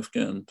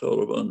anti-Afghan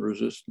Taliban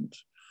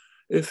resistance.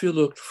 If you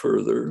looked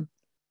further,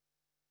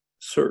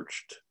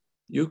 searched,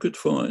 you could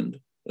find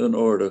an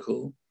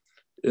article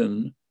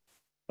in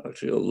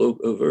actually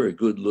a very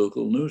good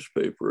local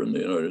newspaper in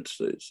the United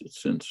States.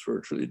 It's since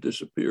virtually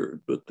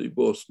disappeared, but the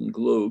Boston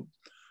Globe,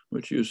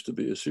 which used to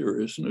be a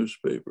serious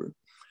newspaper,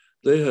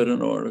 they had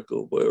an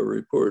article by a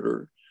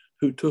reporter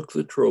who took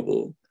the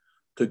trouble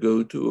to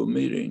go to a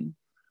meeting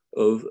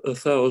of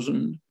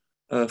 1,000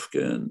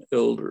 Afghan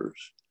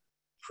elders,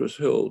 which was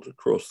held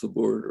across the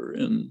border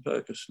in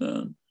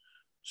Pakistan,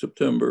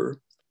 September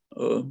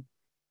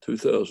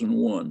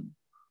 2001.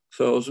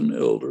 1,000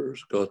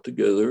 elders got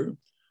together,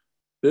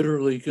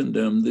 bitterly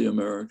condemned the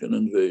American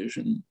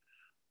invasion,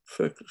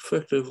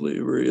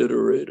 effectively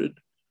reiterated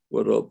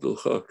what Abdul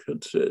Haq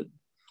had said.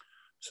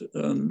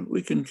 And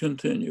we can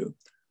continue.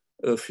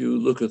 If you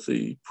look at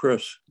the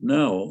press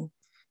now,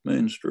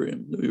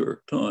 mainstream, New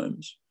York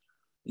Times,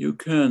 you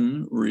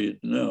can read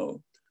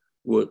now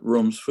what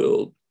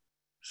Rumsfeld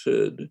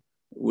said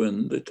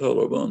when the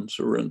Taliban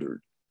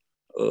surrendered.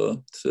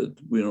 Said,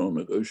 we don't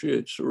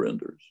negotiate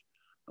surrenders.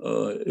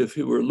 If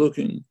you were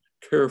looking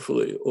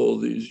carefully all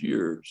these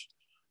years,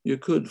 you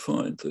could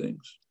find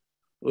things.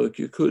 Like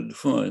you could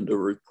find a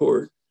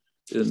report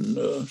in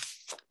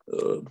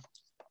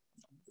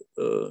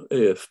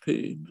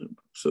AFP,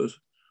 so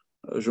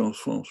Agence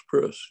France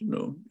Presse,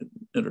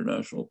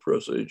 international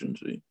press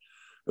agency,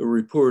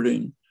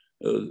 reporting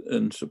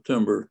in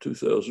September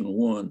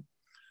 2001,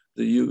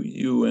 the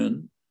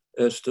UN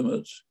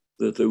estimates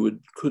that there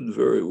could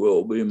very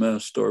well be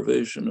mass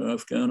starvation in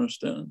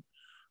Afghanistan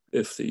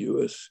if the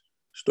US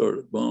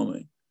started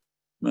bombing.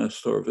 Mass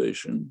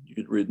starvation, you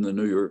could read in the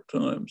New York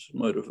Times,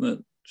 might have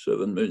meant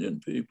 7 million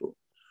people.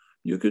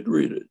 You could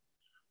read it.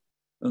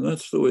 And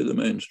that's the way the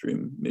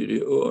mainstream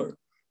media are.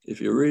 If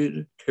you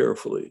read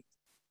carefully,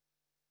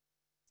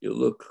 you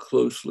look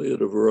closely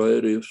at a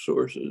variety of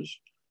sources,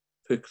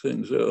 pick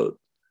things out,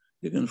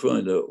 you can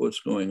find out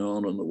what's going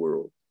on in the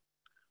world.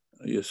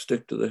 You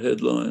stick to the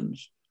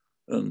headlines,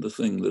 and the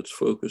thing that's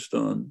focused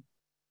on,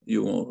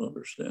 you won't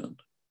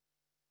understand.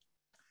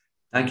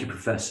 Thank you,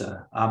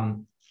 Professor.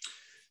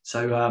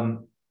 The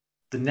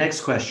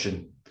next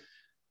question,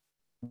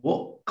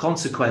 what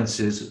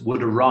consequences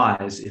would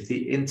arise if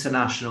the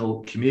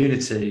international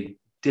community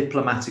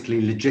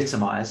diplomatically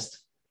legitimized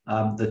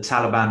the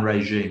Taliban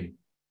regime?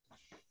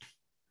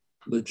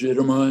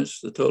 Legitimize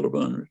the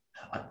Taliban?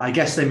 I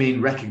guess they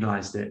mean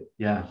recognized it,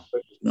 yeah.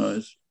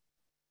 Recognize.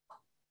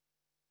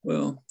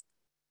 Well,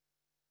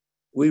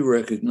 we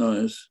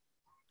recognize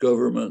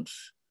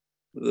governments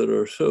that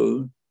are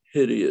so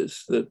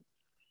hideous that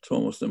it's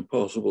almost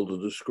impossible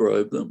to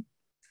describe them.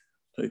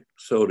 Take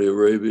Saudi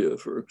Arabia,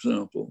 for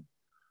example,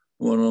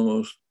 one of the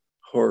most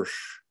harsh,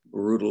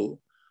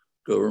 brutal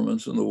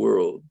governments in the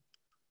world.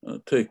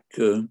 Take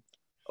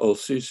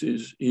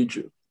al-Sisi's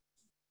Egypt,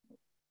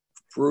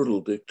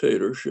 brutal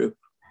dictatorship,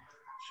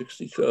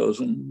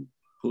 60,000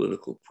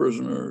 political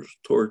prisoners,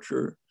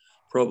 torture,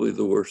 probably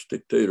the worst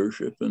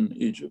dictatorship in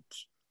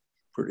Egypt's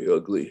pretty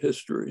ugly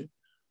history.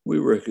 We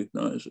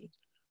recognize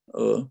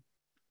it.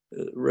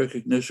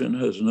 Recognition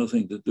has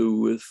nothing to do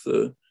with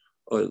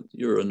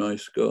you're a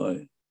nice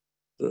guy.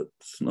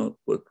 That's not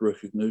what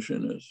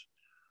recognition is.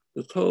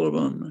 The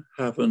Taliban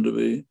happen to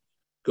be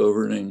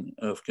governing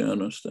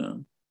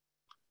Afghanistan.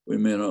 We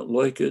may not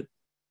like it.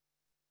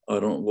 I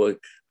don't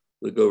like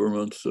the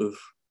governments of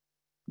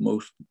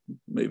most,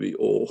 maybe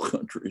all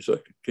countries. I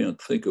can't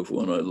think of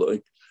one I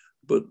like,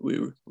 but we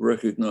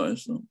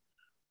recognize them.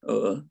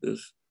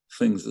 There's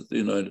things that the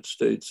United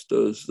States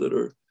does that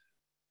are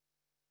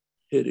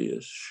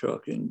hideous,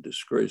 shocking,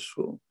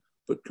 disgraceful,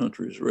 but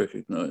countries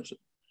recognize it,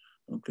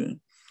 okay?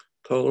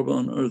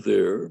 Taliban are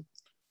there,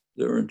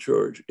 they're in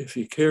charge. If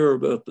you care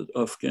about the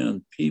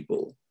Afghan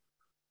people,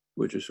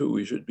 which is who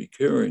we should be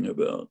caring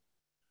about,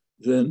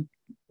 then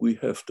we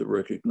have to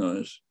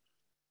recognize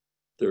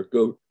their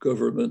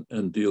government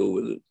and deal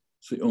with it.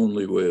 It's the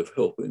only way of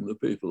helping the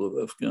people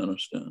of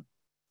Afghanistan.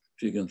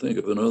 If you can think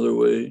of another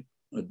way,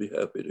 I'd be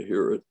happy to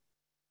hear it.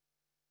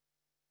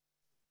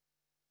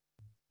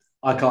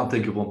 I can't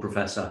think of one,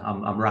 Professor.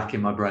 I'm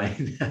racking my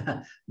brain.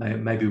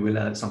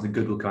 Maybe something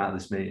good will come out of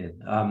this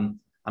meeting.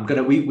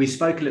 We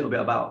spoke a little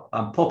bit about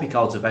poppy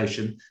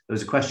cultivation. There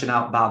was a question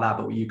out about that,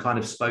 but you kind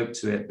of spoke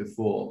to it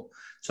before.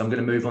 So I'm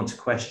going to move on to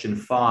question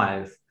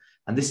 5.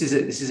 And this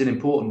is an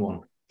important one.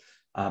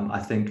 I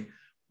think,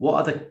 what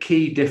are the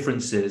key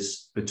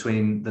differences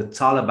between the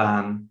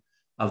Taliban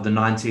of the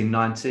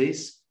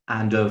 1990s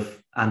and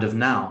of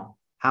now?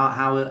 How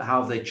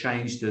have they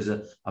changed as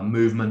a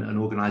movement, an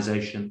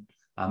organization,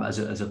 as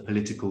a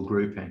political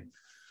grouping?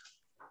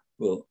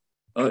 Well,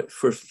 I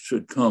first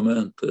should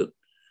comment that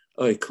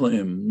I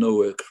claim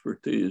no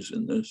expertise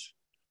in this,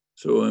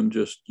 so I'm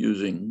just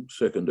using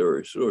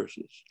secondary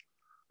sources.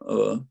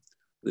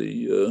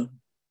 The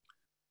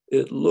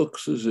it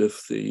looks as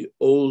if the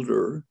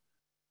older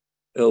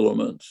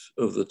elements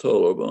of the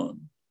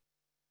Taliban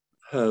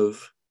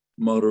have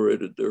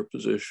moderated their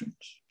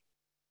positions.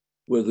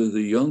 Whether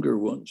the younger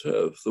ones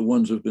have, the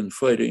ones who've been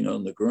fighting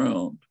on the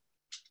ground,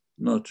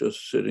 not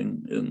just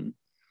sitting in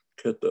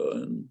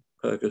Quetta in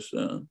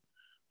Pakistan,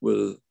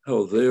 whether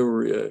how they're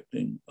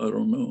reacting, I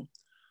don't know.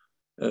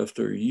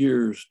 After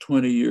years,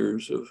 20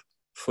 years of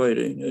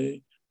fighting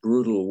a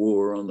brutal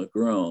war on the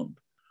ground,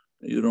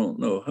 you don't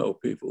know how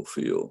people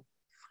feel.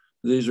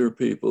 These are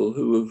people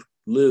who have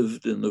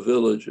lived in the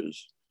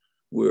villages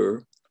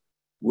where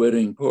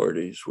wedding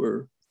parties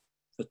were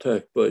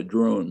attacked by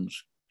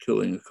drones,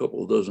 killing a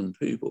couple dozen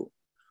people,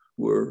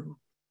 where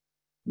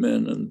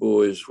men and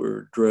boys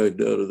were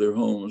dragged out of their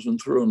homes and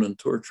thrown in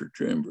torture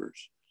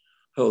chambers.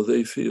 How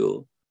they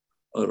feel,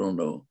 I don't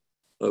know.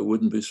 I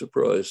wouldn't be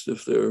surprised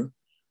if they're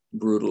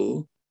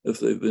brutal, if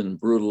they've been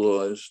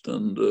brutalized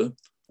and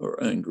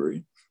are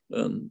angry,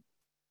 and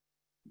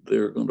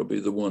they're going to be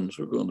the ones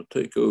who are going to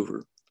take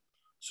over.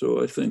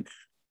 So I think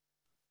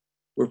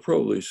we're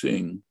probably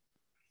seeing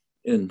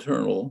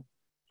internal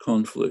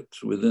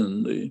conflicts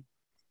within the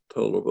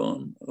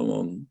Taliban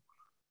among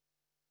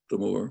the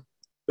more,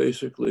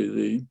 basically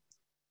the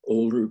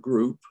older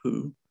group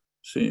who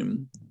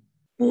seem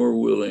more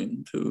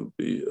willing to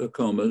be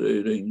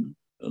accommodating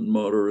and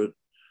moderate,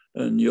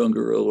 and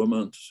younger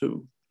elements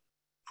who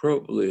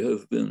probably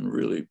have been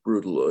really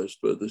brutalized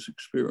by this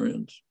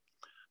experience.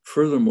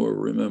 Furthermore,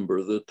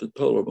 remember that the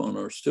Taliban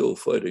are still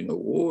fighting a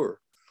war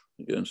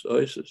against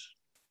ISIS,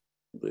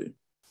 the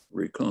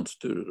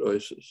reconstituted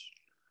ISIS,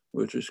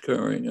 which is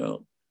carrying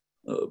out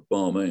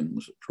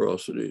bombings,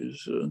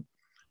 atrocities,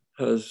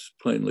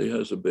 plainly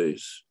has a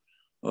base.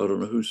 I don't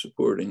know who's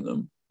supporting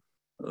them,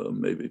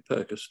 maybe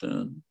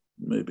Pakistan,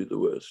 maybe the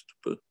West,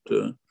 but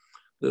they're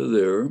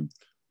there,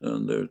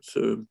 and there's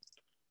a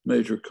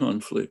major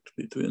conflict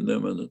between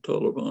them and the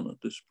Taliban at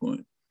this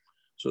point.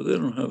 So they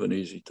don't have an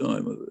easy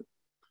time of it.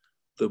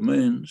 The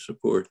main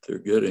support they're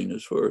getting,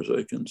 as far as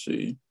I can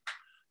see,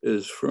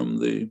 is from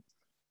the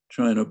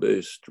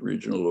China-based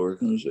regional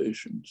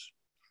organizations,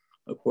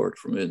 apart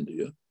from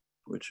India,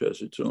 which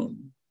has its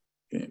own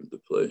game to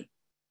play.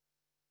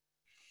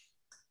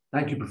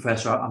 Thank you,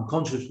 Professor. I'm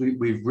conscious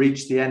we've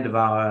reached the end of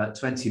our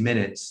 20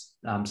 minutes,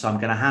 so I'm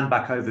going to hand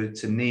back over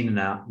to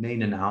Nina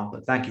now.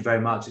 But thank you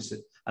very much. It's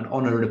an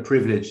honor and a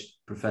privilege,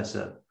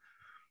 Professor.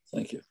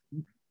 Thank you.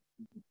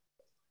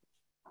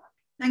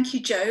 Thank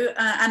you, Joe,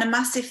 and a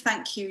massive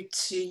thank you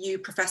to you,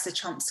 Professor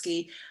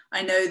Chomsky.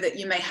 I know that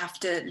you may have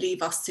to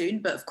leave us soon,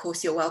 but of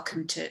course you're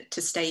welcome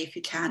to stay if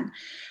you can.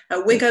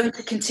 We're going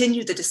to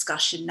continue the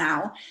discussion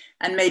now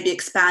and maybe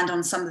expand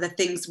on some of the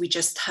things we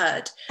just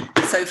heard.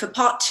 So for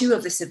part 2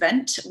 of this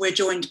event, we're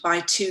joined by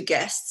 2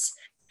 guests.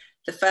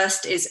 The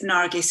first is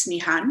Nargis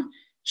Nihan.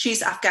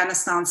 She's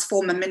Afghanistan's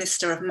former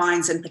Minister of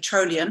Mines and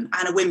Petroleum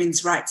and a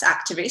women's rights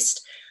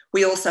activist.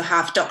 We also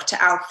have Dr.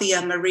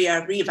 Althea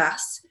Maria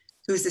Rivas,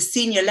 who's a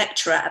senior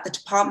lecturer at the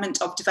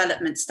Department of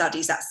Development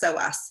Studies at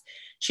SOAS.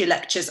 She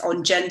lectures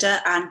on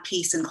gender and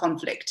peace and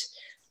conflict.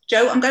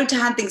 Joe, I'm going to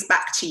hand things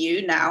back to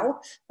you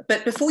now,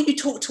 but before you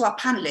talk to our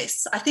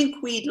panelists, I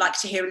think we'd like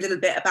to hear a little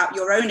bit about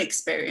your own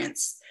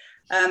experience.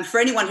 For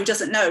anyone who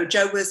doesn't know,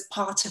 Joe was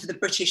part of the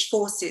British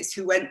forces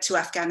who went to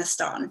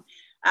Afghanistan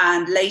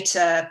and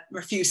later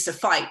refused to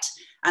fight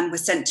and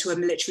was sent to a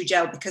military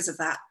jail because of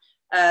that.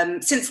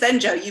 Since then,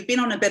 Joe, you've been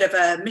on a bit of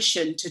a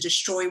mission to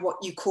destroy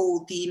what you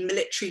call the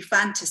military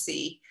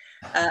fantasy.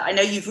 I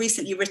know you've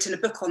recently written a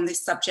book on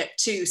this subject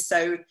too,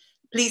 so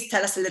please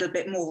tell us a little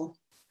bit more.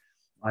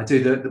 I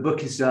do. The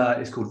book is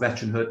called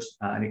Veteranhood,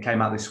 and it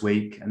came out this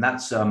week. And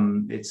that's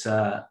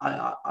I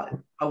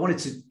wanted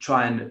to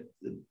try and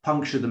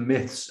puncture the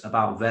myths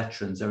about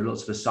veterans. There are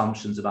lots of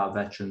assumptions about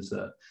veterans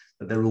that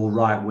they're all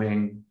right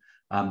wing,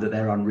 that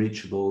they're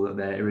unreachable, that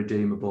they're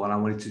irredeemable, and I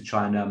wanted to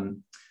try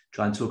and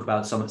talk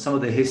about some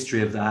of the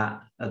history of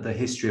that, the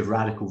history of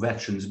radical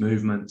veterans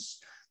movements,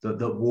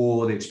 that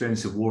war, the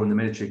experience of war in the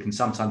military can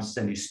sometimes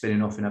send you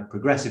spinning off in a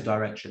progressive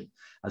direction,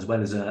 as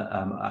well as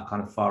a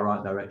kind of far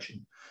right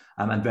direction,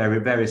 and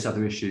various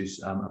other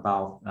issues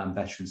about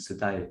veterans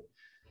today,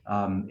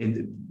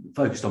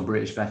 focused on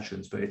British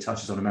veterans, but it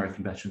touches on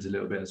American veterans a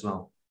little bit as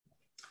well.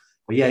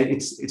 But yeah,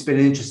 it's been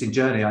an interesting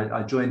journey.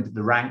 I joined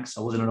the ranks.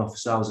 I wasn't an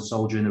officer, I was a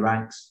soldier in the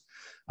ranks,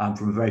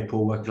 from a very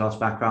poor working class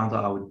background,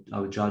 I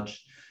would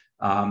judge.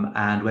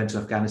 And went to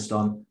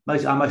Afghanistan.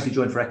 I mostly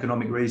joined for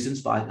economic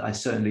reasons, but I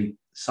certainly,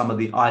 some of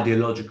the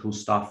ideological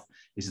stuff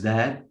is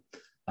there.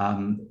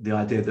 The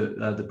idea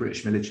that the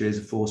British military is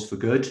a force for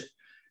good.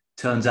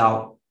 Turns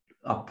out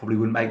I probably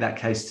wouldn't make that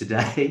case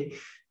today.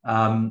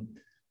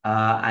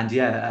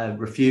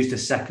 Refused a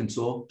second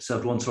tour,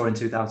 served 1 tour in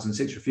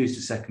 2006, refused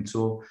a second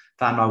tour,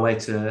 found my way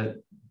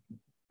to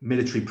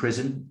military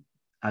prison,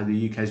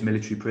 the UK's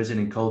military prison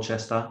in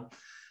Colchester,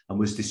 and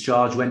was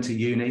discharged, went to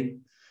uni.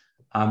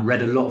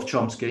 Read a lot of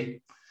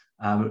Chomsky,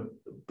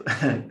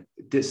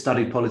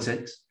 studied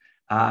politics,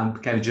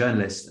 became a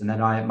journalist. And then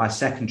my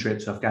second trip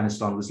to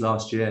Afghanistan was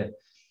last year.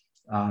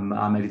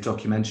 I made a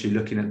documentary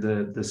looking at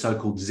the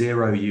so-called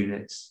zero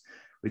units,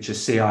 which are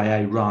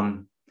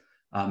CIA-run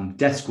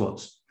death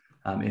squads,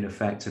 in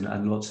effect,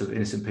 and lots of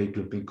innocent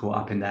people have been caught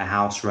up in their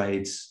house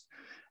raids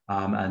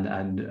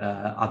and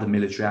other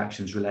military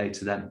actions related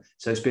to them.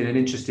 So it's been an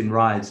interesting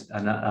ride,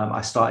 and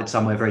I started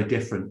somewhere very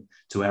different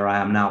to where I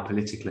am now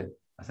politically,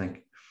 I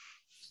think.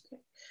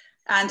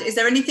 And is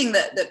there anything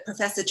that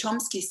Professor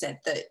Chomsky said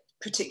that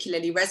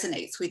particularly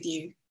resonates with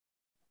you?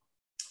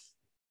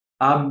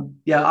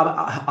 Yeah,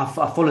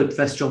 I followed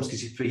Professor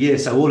Chomsky for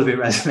years, so all of it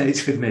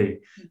resonates with me,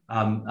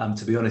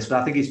 to be honest.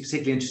 But I think he's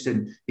particularly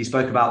interested. He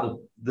spoke about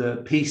the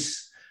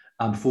peace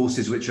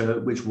forces which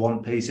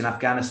want peace in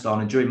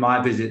Afghanistan. And during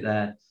my visit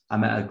there, I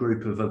met a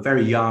group of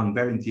very young,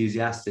 very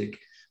enthusiastic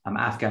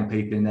Afghan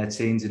people in their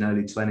teens and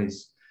early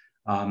 20s,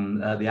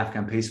 the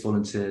Afghan Peace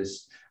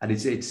Volunteers. And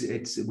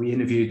we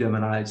interviewed them,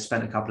 and I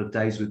spent a couple of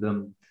days with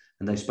them.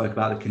 And they spoke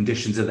about the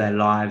conditions of their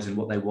lives and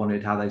what they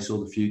wanted, how they saw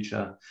the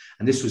future.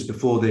 And this was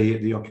before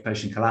the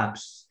occupation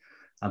collapsed.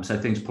 So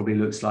things probably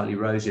looked slightly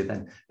rosier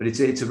then. But it's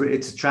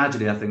a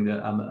tragedy, I think,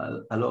 that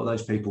a lot of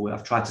those people,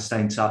 I've tried to stay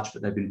in touch,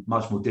 but they've been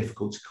much more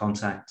difficult to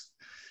contact.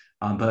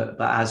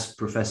 But as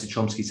Professor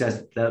Chomsky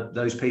says,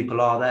 those people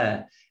are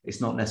there.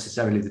 It's not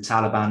necessarily the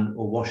Taliban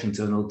or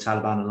Washington or the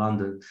Taliban in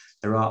London.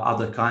 There are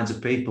other kinds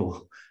of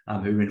people who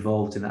are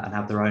involved in that and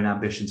have their own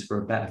ambitions for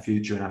a better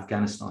future in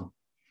Afghanistan.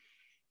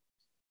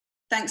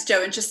 Thanks,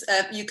 Joe. And just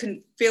you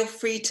can feel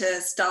free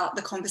to start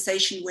the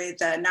conversation with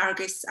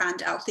Nargis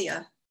and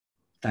Althea.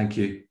 Thank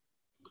you.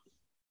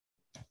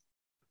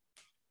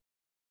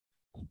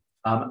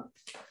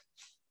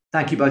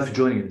 Thank you both for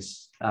joining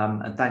us.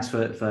 And thanks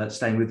for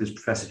staying with us,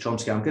 Professor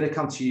Chomsky. I'm going to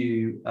come to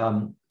you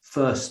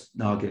first,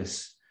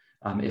 Nargis,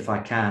 if I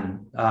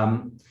can.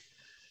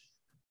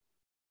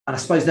 And I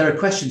suppose there are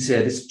questions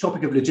here. This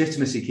topic of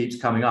legitimacy keeps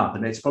coming up,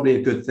 and it's probably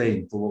a good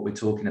theme for what we're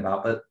talking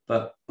about.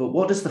 But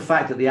what does the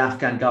fact that the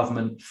Afghan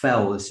government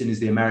fell as soon as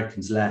the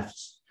Americans left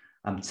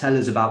tell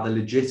us about the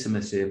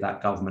legitimacy of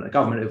that government, a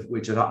government of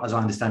which, as I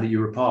understand it, you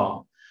were a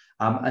part?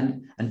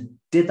 And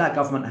did that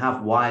government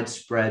have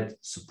widespread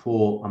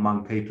support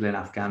among people in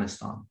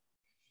Afghanistan?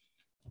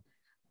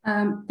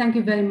 Thank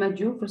you very much,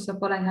 Joe. First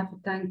of all, I have to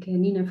thank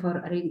Nina for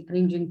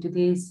arranging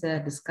today's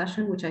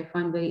discussion, which I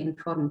find very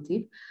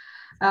informative.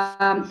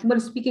 Well,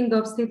 speaking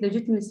of state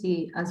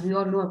legitimacy, as we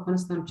all know,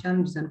 Afghanistan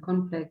challenges and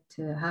conflict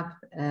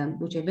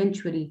which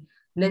eventually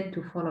led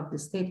to fall of the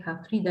state,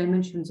 have three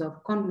dimensions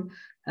of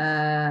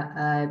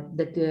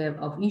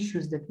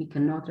issues that we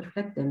cannot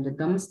reflect them: the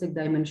domestic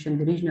dimension,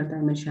 the regional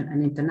dimension,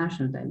 and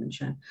international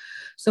dimension.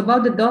 So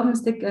about the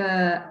domestic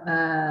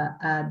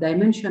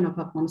dimension of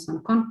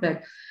Afghanistan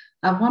conflict,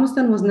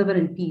 Afghanistan was never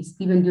in peace.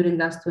 Even during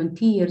the last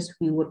 20 years,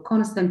 we were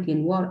constantly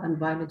in war, and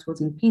violence was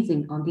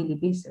increasing on a daily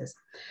basis.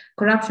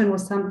 Corruption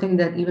was something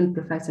that even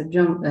Professor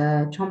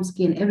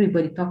Chomsky and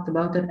everybody talked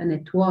about it, and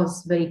it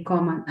was very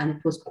common, and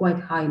it was quite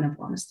high in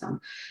Afghanistan.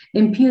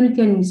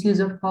 Impunity and misuse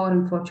of power,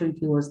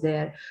 unfortunately, was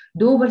there.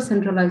 The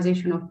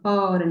over-centralization of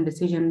power and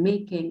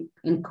decision-making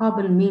in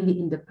Kabul, mainly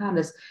in the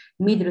palace,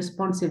 made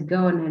responsive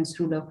governance,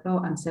 rule of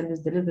law, and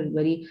service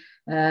delivery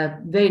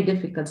very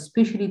difficult,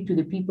 especially to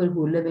the people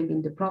who are living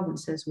in the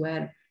provinces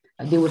where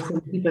they were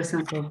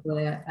 70% of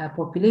the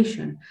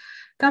population.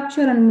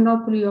 Capture and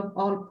monopoly of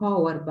all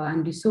power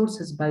and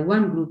resources by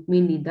one group,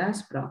 mainly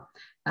diaspora,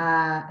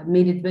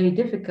 made it very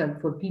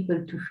difficult for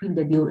people to feel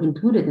that they were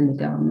included in the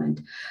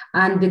government.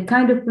 And the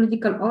kind of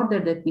political order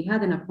that we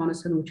had in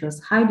Afghanistan, which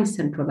was highly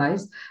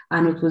centralized,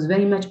 and it was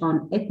very much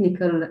on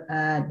ethnical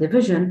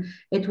division,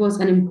 it was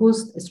an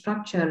imposed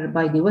structure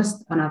by the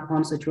West on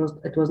Afghans. It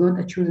was not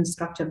a chosen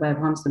structure by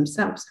Afghans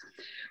themselves.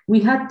 We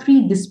had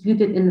three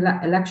disputed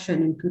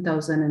elections in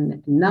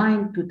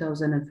 2009,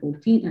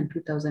 2014, and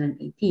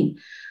 2018.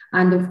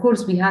 And of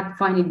course, we had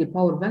finally the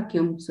power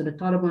vacuum, so the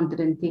Taliban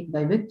didn't take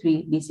by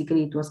victory.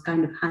 Basically, it was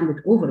kind of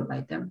handed over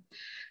by them.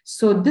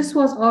 So this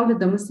was all the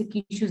domestic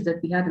issues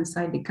that we had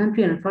inside the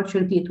country. And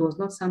unfortunately, it was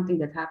not something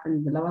that happened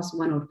in the last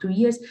 1 or 2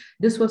 years.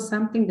 This was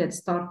something that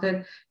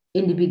started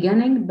in the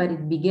beginning, but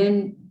it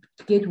began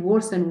to get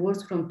worse and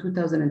worse from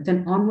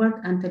 2010 onward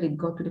until it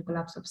got to the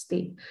collapse of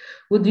state.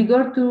 With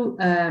regard to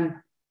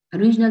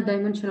regional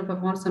dimension of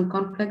Afghanistan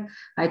conflict,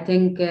 I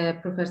think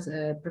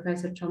Professor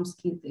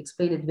Chomsky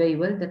explained it very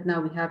well, that now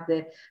we have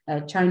the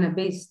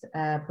China-based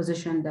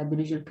position that the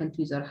regional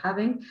countries are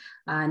having.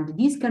 And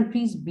these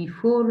countries,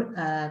 before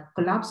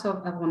collapse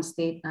of Afghan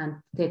state and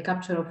the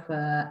capture of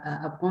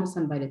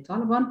Afghanistan by the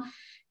Taliban,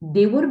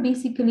 they were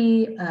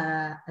basically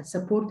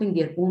supporting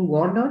their own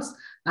warlords,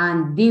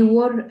 and they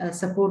were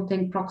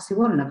supporting proxy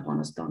war in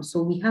Afghanistan.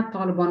 So we had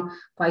Taliban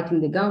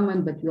fighting the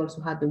government, but we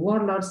also had the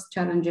warlords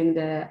challenging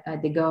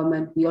the government.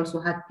 We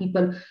also had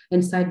people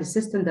inside the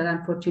system that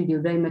unfortunately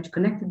were very much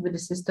connected with the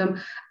system.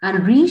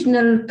 And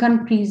regional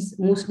countries,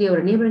 mostly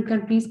our neighboring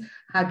countries,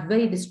 had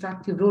very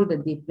destructive role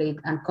that they played,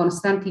 and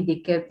constantly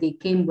they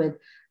came with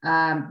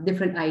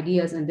different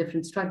ideas and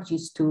different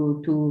strategies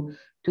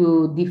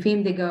to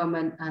defame the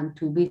government and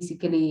to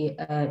basically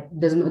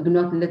do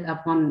not let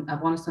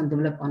Afghanistan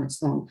develop on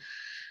its own.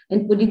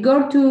 And with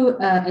regard to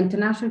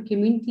international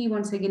community,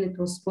 once again, it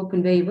was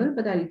spoken very well,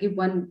 but I'll give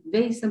one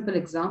very simple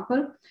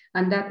example,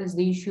 and that is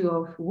the issue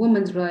of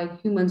women's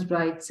rights, human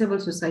rights, civil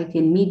society,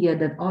 and media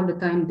that all the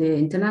time the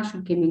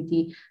international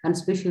community, and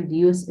especially the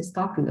US, is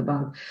talking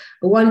about.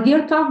 While they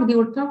were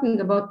talking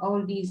about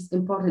all these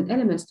important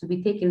elements to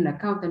be taken into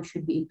account and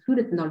should be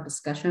included in our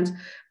discussions,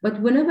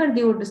 but whenever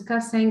they were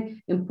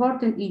discussing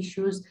important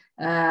issues,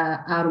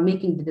 are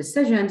making the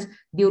decisions,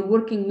 they were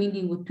working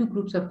mainly with two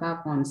groups of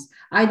Afghans.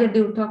 Either they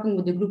were talking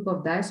with a group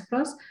of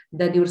diasporas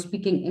that they were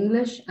speaking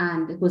English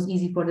and it was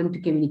easy for them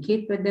to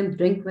communicate with them,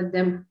 drink with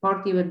them,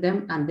 party with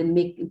them, and then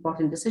make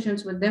important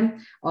decisions with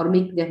them or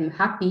make them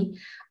happy.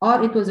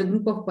 Or it was a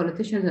group of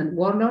politicians and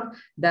warlords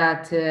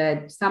that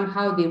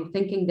somehow they were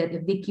thinking that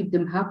if they keep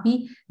them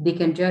happy, they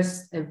can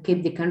just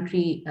keep the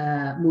country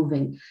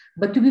moving.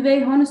 But to be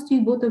very honest to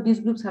you, both of these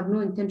groups have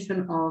no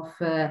intention of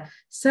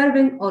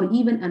serving or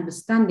even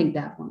understanding the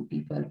Afghan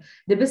people.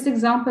 The best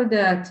example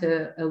that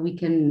we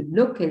can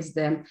look is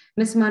the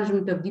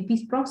mismanagement of the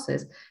peace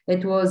process.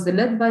 It was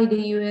led by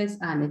the US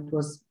and it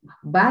was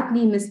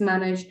badly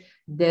mismanaged.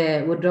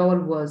 The withdrawal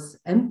was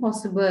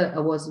impossible,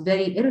 was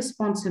very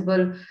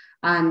irresponsible.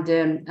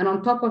 And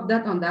on top of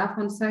that, on the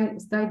Afghan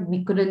side,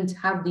 we couldn't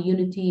have the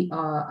unity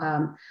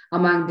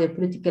among the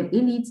political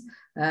elites,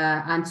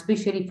 and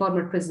especially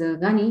former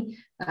President Ghani.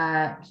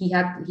 He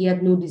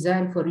had no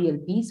desire for real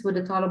peace with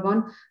the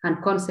Taliban,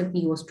 and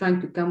constantly he was trying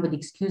to come with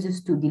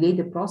excuses to delay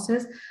the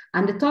process.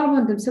 And the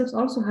Taliban themselves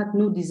also had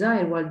no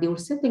desire. While they were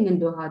sitting in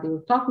Doha, they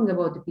were talking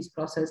about the peace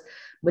process,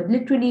 but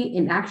literally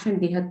in action,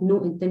 they had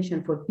no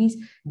intention for peace.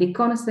 They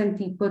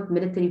constantly put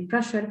military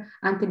pressure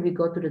until we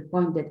got to the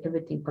point that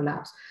everything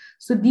collapsed.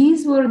 So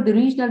these were the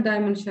regional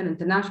dimension,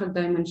 international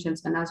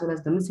dimensions, and as well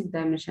as domestic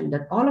dimension,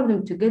 that all of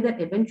them together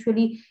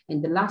eventually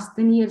in the last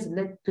 10 years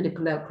led to the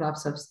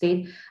collapse of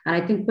state. And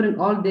I think putting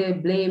all the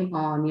blame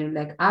on,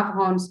 like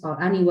Afghans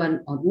or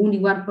anyone on only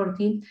one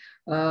party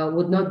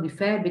would not be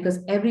fair, because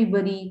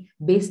everybody,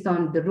 based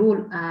on the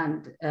role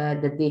and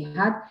that they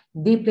had,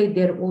 they played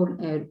their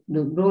own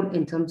role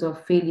in terms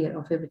of failure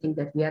of everything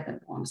that we had in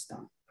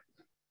Afghanistan.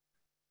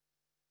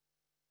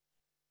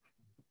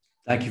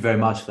 Thank you very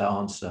much for that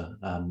answer,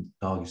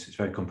 Nargis. It's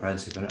very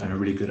comprehensive and a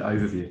really good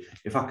overview.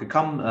 If I could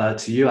come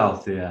to you,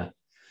 Althea,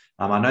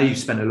 I know you've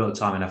spent a lot of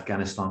time in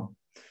Afghanistan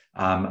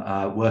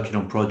working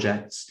on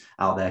projects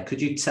out there.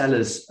 Could you tell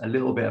us a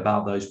little bit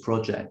about those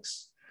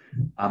projects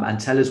and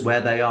tell us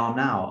where they are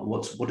now?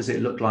 What does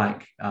it look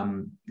like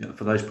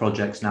for those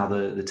projects now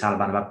the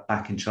Taliban are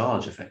back in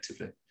charge,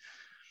 effectively?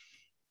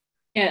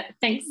 Yeah,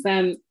 thanks,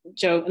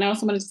 Joe. And I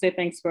also wanted to say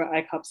thanks for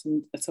ICOPS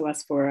and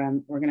SOS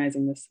for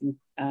organizing this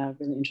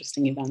really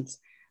interesting event.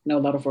 I know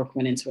a lot of work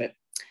went into it.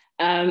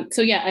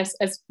 So yeah,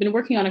 I've been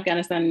working on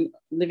Afghanistan,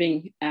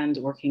 living and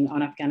working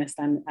on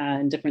Afghanistan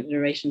in different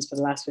iterations for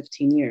the last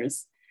 15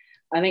 years.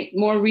 I think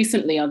more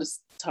recently, I'll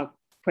just talk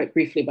quite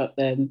briefly about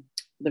the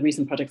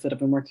recent projects that I've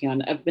been working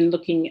on. I've been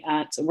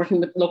working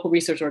with local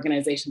research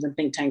organizations and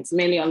think tanks,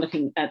 mainly on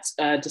looking at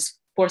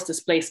forced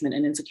displacement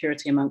and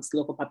insecurity amongst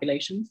local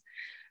populations.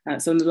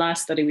 So in the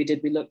last study we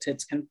did, we looked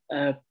at kind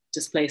of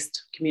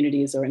displaced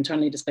communities or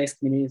internally displaced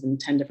communities in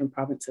 10 different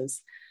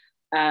provinces.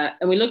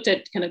 And we looked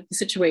at kind of the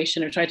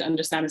situation, or tried to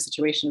understand the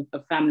situation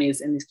of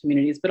families in these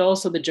communities, but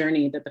also the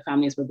journey that the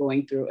families were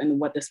going through and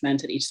what this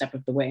meant at each step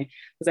of the way.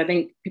 Because I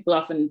think people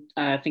often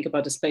think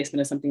about displacement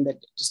as something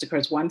that just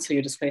occurs once. So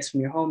you're displaced from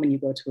your home and you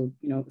go to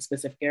a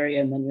specific area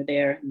and then you're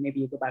there and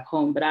maybe you go back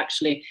home. But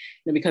actually,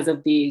 because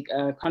of the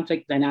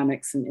conflict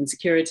dynamics and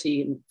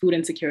insecurity, and food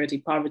insecurity,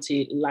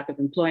 poverty, lack of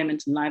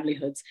employment and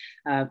livelihoods,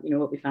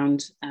 what we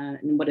found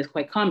and what is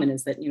quite common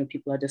is that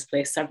people are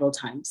displaced several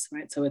times,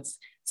 right? So it's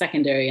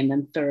secondary and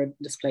then third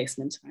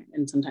displacement, right?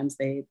 And sometimes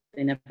they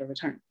never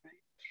return,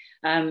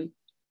 right?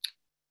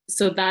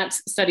 So that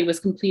study was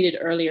completed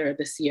earlier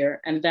this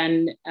year. And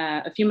then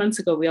a few months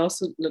ago, we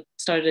also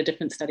started a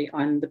different study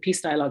on the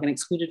peace dialogue and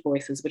excluded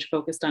voices, which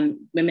focused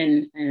on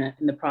women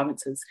in the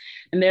provinces.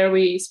 And there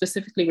we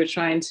specifically were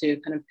trying to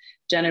kind of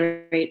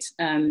generate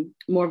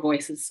more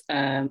voices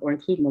or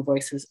include more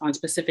voices on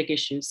specific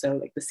issues. So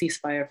like the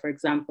ceasefire, for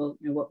example,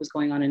 what was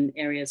going on in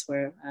areas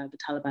where the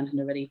Taliban had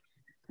already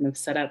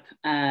set up,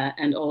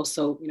 and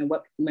also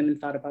what women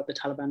thought about the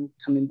Taliban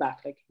coming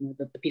back, like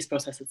the peace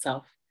process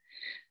itself.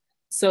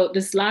 So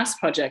this last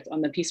project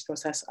on the peace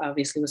process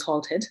obviously was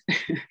halted.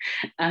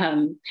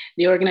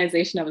 The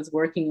organization I was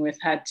working with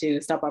had to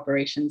stop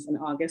operations in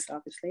August,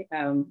 obviously.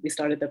 We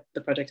started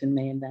the project in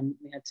May and then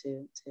we had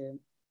to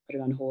put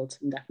it on hold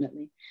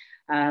indefinitely.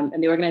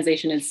 And the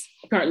organization is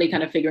currently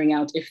kind of figuring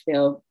out if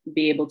they'll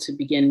be able to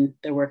begin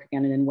their work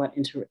again and in what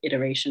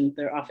iteration.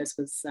 Their office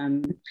was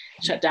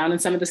shut down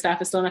and some of the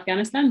staff is still in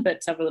Afghanistan,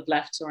 but several have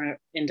left or are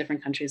in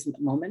different countries at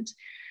the moment.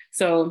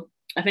 So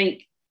I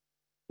think,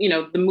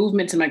 the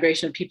movement and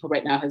migration of people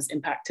right now has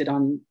impacted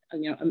on,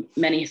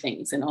 many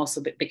things, and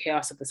also the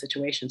chaos of the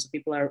situation. So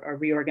people are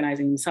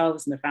reorganizing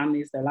themselves and their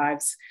families, their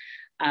lives,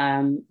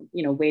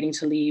 waiting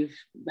to leave,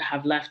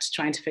 have left,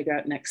 trying to figure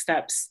out next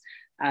steps.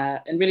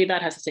 And really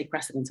that has to take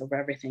precedence over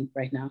everything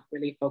right now,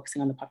 really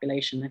focusing on the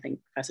population. I think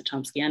Professor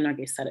Chomsky and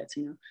Nargis said it,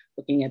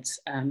 looking at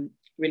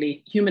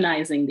really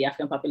humanizing the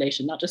Afghan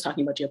population, not just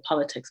talking about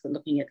geopolitics, but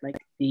looking at like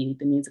the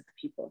needs of the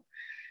people.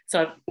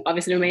 So I've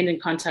obviously remained in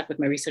contact with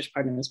my research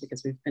partners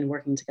because we've been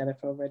working together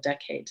for over a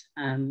decade.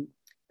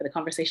 But the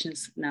conversation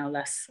is now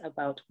less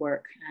about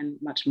work and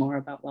much more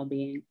about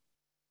well-being.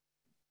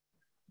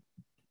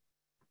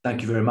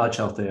 Thank you very much,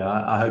 Althea.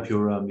 I hope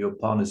your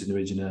partners in the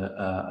region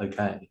are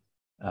okay.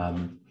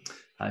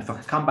 If I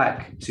could come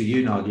back to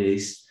you,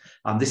 Nargis,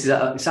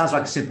 it sounds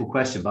like a simple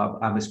question, but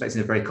I'm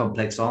expecting a very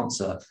complex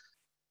answer.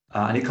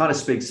 And it kind of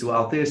speaks to what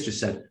Althea's just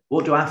said.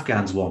 What do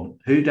Afghans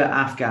want? Who do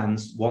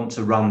Afghans want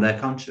to run their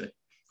country?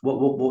 What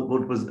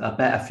was a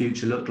better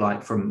future look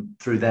like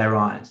through their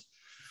eyes?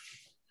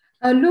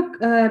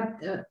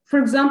 For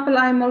example,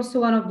 I'm also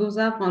one of those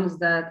Afghans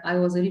that I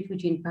was a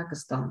refugee in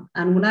Pakistan.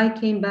 And when I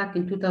came back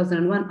in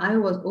 2001, I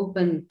was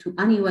open to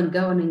anyone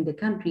governing the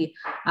country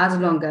as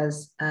long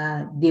as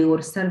they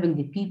were serving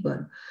the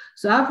people.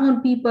 So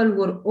Afghan people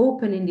were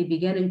open in the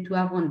beginning to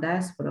Afghan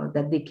diaspora,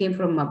 that they came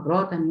from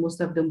abroad and most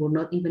of them were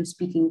not even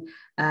speaking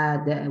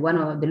one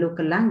of the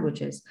local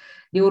languages.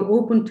 They were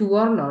open to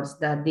warlords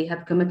that they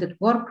had committed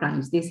war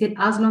crimes. They said,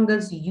 as long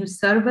as you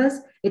serve us,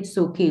 it's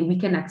okay. We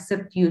can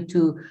accept you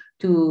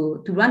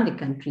to run the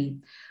country,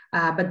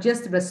 but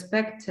just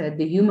respect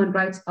the human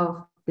rights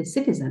of the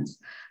citizens.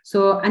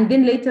 So, and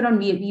then later on,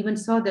 we even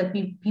saw that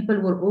people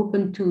were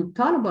open to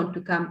Taliban to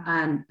come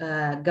and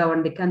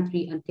govern the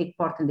country and take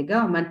part in the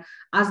government,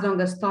 as long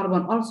as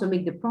Taliban also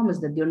make the promise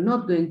that they're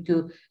not going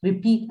to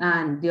repeat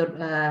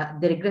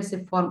the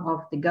regressive form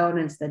of the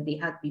governance that they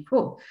had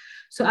before.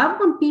 So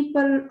Afghan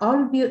people,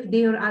 all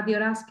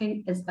they're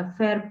asking is a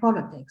fair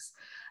politics.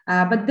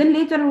 But then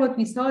later on, what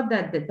we saw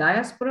that the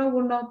diaspora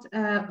were not,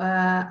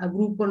 a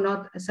group were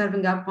not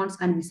serving Afghans,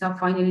 and we saw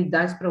finally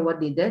diaspora what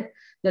they did,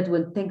 that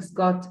when things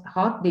got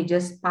hot, they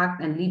just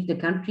packed and leave the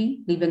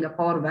country, leaving a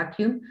power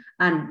vacuum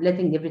and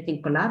letting everything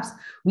collapse.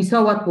 We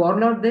saw what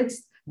warlord did,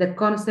 that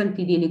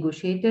constantly they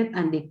negotiated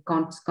and they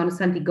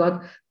constantly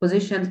got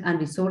positions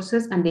and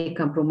resources and they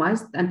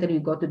compromised until we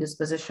got to this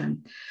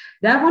position.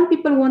 The Afghan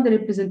people want a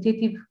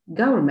representative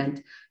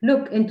government.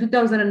 Look, in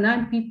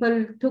 2009,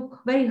 people took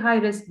very high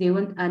risk. They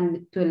went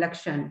to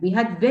election. We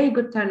had very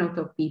good turnout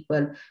of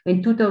people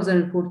in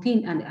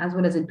 2014 and as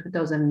well as in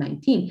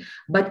 2019.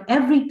 But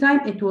every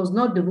time it was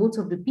not the votes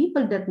of the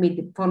people that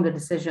formed the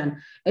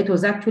decision. It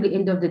was actually,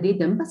 end of the day,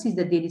 the embassies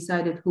that they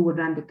decided who would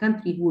run the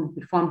country, who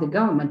would form the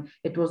government.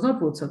 It was not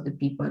votes of the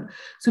people.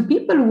 So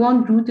people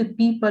want rooted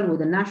people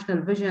with a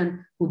national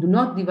vision who do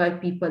not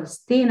divide people,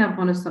 stay in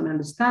Afghanistan,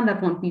 understand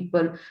Afghan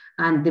people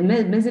and the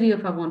misery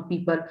of Afghan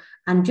people,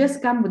 and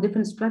just come with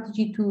different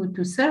strategy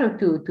to serve,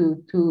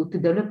 to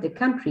develop the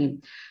country.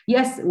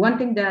 Yes, one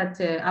thing that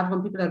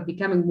Afghan people are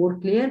becoming more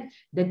clear,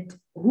 that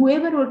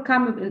whoever will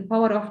come in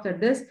power after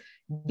this,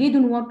 they do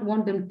not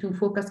want them to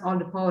focus all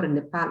the power in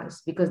the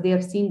palace, because they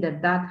have seen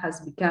that that has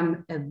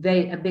become a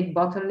big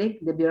bottleneck,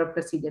 the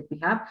bureaucracy that we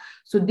have.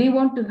 So they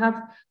want to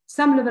have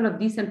some level of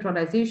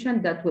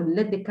decentralization that will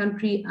let the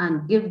country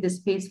and give the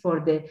space for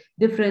the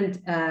different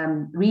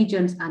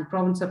regions and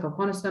provinces of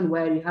Afghanistan,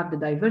 where you have the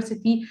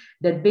diversity,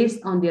 that based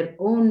on their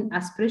own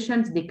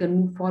aspirations, they can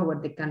move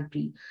forward the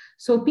country.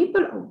 So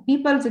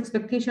people's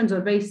expectations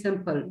are very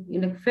simple,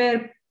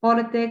 fair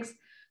politics,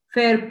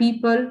 fair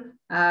people,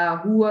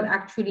 who are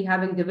actually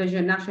having the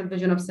national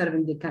vision of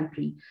serving the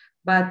country.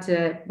 But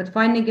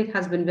finding it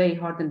has been very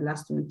hard in the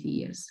last 20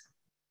 years.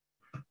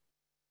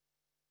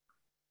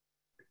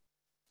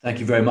 Thank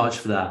you very much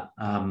for that.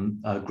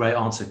 A great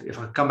answer. If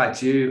I come back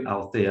to you,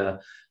 Althea,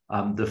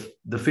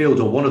 the field,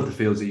 or one of the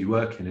fields that you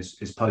work in,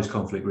 is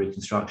post-conflict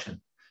reconstruction,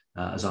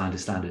 as I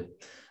understand it.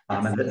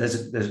 And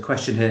there's a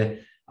question here.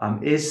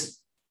 Is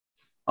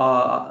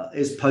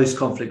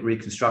post-conflict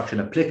reconstruction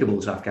applicable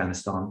to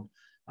Afghanistan?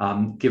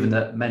 Given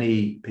that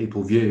many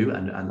people view,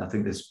 and I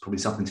think there's probably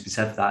something to be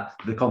said for that,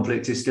 the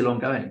conflict is still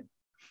ongoing.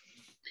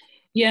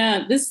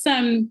 Yeah, this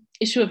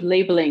issue of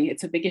labeling,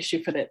 it's a big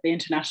issue for the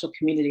international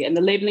community. And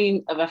the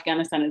labeling of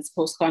Afghanistan as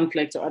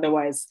post-conflict or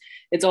otherwise,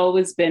 it's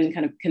always been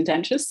kind of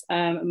contentious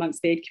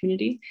amongst the aid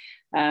community.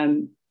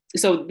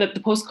 So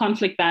the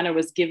post-conflict banner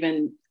was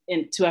given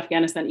to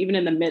Afghanistan, even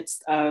in the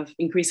midst of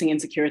increasing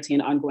insecurity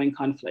and ongoing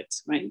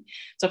conflict, right?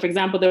 So for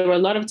example, there were a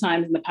lot of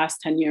times in the past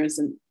 10 years,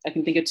 and I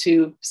can think of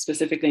two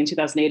specifically in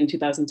 2008 and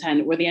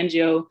 2010, where the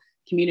NGO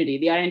community,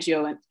 the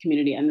INGO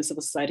community and the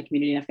civil society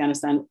community in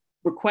Afghanistan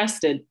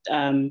requested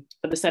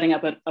for the setting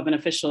up of an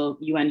official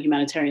UN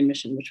humanitarian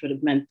mission, which would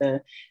have meant the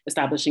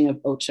establishing of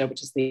OCHA,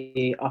 which is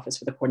the Office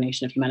for the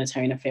Coordination of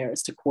Humanitarian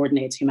Affairs, to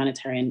coordinate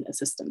humanitarian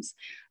assistance.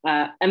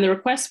 And the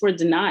requests were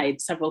denied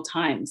several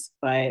times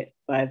by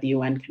the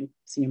UN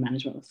senior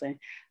management, we'll say.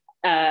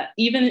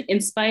 Even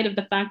in spite of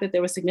the fact that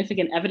there was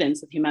significant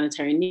evidence of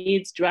humanitarian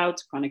needs,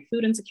 drought, chronic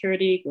food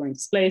insecurity, growing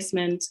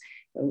displacement,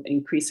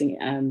 increasing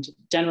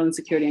general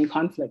insecurity and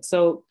conflict.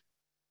 So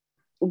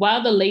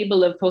while the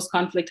label of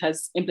post-conflict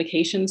has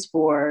implications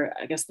for,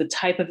 I guess, the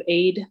type of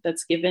aid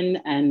that's given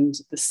and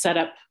the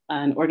setup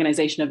and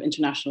organization of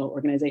international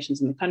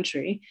organizations in the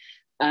country,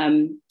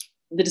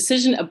 the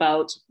decision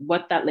about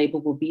what that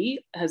label will be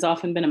has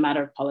often been a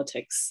matter of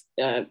politics.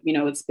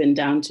 It's been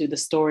down to the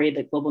story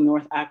that global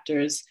North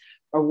actors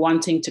are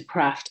wanting to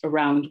craft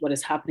around what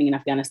is happening in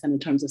Afghanistan in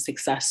terms of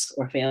success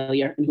or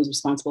failure and who's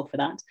responsible for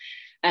that,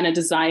 and a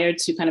desire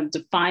to kind of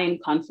define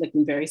conflict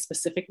in very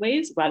specific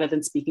ways rather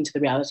than speaking to the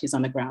realities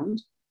on the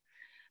ground.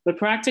 But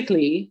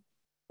practically,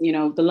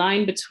 the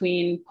line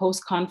between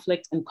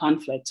post-conflict and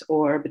conflict,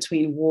 or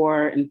between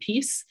war and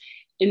peace,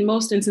 in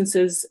most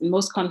instances, in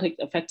most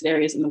conflict-affected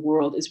areas in the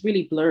world, is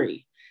really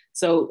blurry.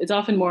 So it's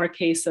often more a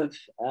case of,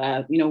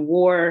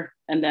 war,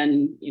 and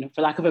then,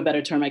 for lack of a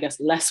better term, I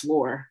guess, less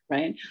war,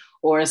 right?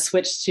 Or a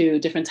switch to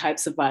different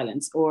types of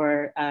violence,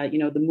 or,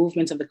 the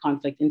movement of the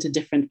conflict into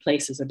different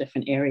places or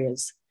different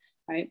areas,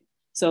 right?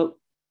 So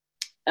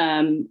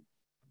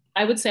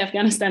I would say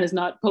Afghanistan is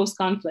not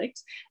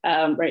post-conflict.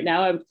 Right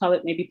now, I would call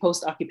it maybe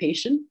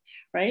post-occupation,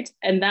 right?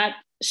 And that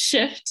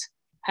shift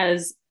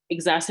has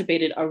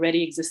exacerbated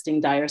already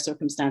existing dire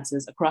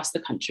circumstances across the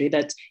country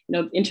that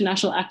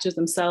international actors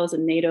themselves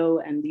and NATO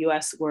and the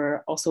US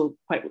were also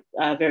quite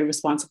very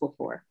responsible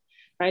for,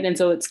 right? And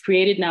so it's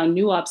created now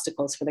new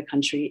obstacles for the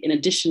country in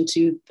addition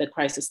to the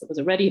crisis that was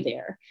already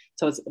there.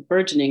 So it's a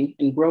burgeoning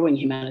and growing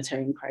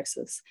humanitarian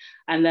crisis.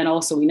 And then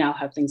also we now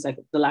have things like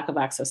the lack of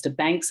access to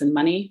banks and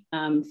money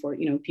for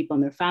people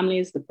and their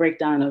families, the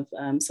breakdown of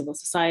civil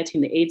society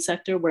in the aid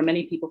sector, where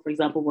many people, for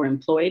example, were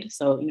employed.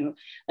 So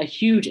a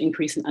huge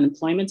increase in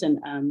unemployment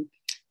and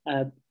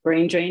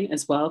brain drain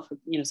as well for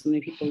so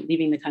many people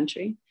leaving the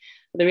country.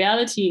 But the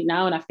reality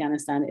now in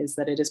Afghanistan is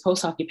that it is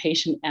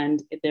post-occupation,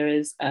 and there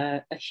is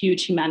a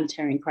huge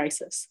humanitarian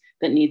crisis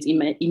that needs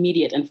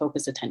immediate and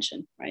focused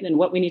attention, right? And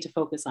what we need to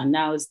focus on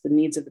now is the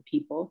needs of the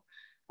people,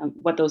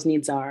 what those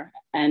needs are.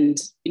 And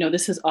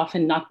this has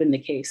often not been the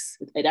case.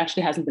 It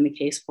actually hasn't been the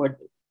case for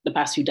the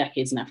past few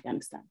decades in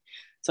Afghanistan.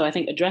 So I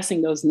think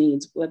addressing those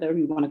needs, whether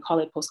we want to call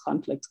it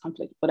post-conflict,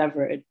 conflict,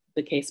 whatever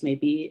the case may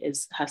be,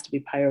 has to be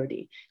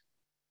priority.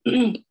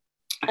 And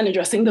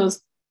addressing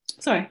those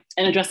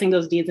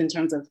needs in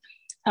terms of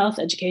health,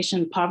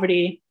 education,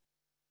 poverty,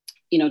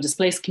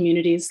 displaced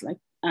communities,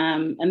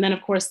 and then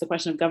of course the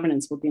question of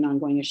governance will be an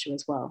ongoing issue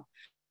as well.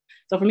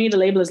 So for me, the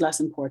label is less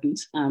important.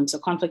 So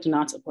conflict or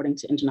not, according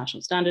to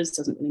international standards,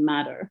 doesn't really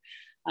matter.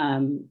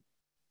 And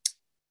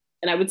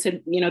I would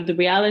say, the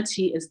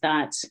reality is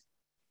that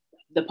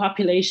the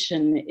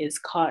population is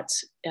caught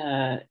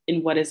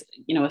in what is,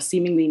 a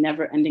seemingly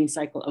never-ending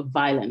cycle of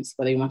violence,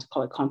 whether you want to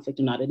call it conflict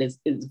or not.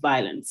 It's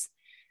violence.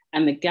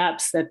 And the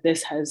gaps that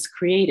this has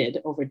created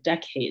over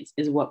decades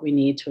is what we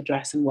need to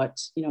address, and what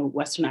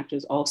Western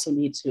actors also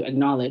need to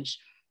acknowledge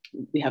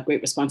we have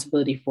great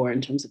responsibility for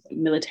in terms of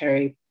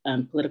military,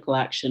 political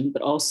action,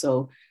 but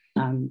also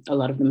a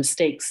lot of the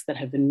mistakes that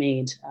have been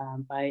made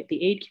by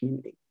the aid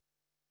community.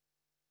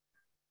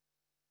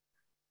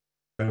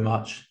 Very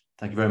much.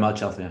 Thank you very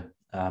much, Althea.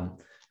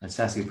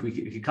 Fantastic. If we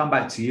could come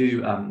back to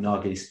you,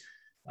 Nargis.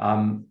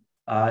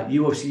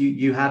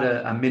 You had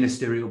a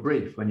ministerial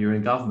brief when you were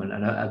in government,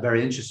 and a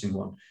very interesting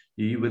one.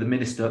 You were the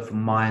Minister for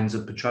Mines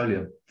and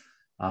Petroleum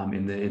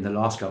in the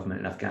last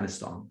government in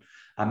Afghanistan.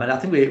 And I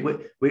think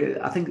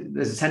I think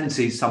there's a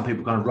tendency, some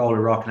people kind of roll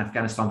Iraq and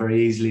Afghanistan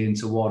very easily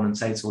into one and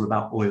say it's all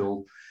about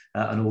oil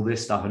and all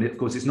this stuff. And of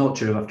course, it's not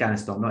true of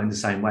Afghanistan, not in the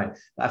same way.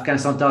 But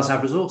Afghanistan does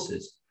have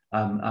resources,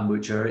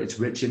 it's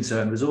rich in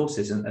certain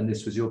resources, and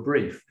this was your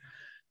brief.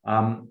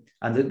 And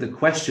the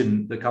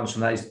question that comes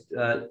from that is,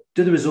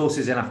 do the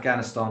resources in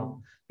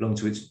Afghanistan belong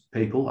to its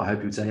people? I hope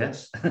you would say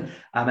yes.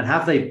 And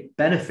have they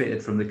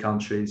benefited from the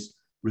country's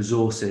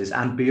resources?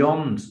 And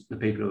beyond the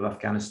people of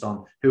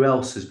Afghanistan, who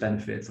else has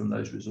benefited from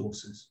those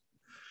resources?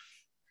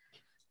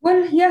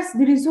 Well, yes,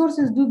 the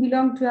resources do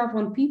belong to our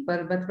own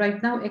people, but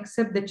right now,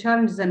 except the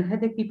challenges and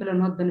headache, people are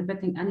not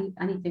benefiting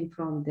anything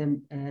from the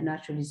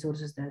natural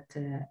resources that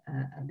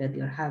they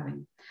are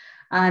having.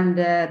 And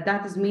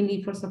that is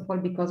mainly, first of all,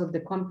 because of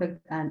the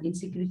conflict and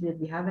insecurity that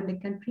we have in the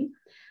country.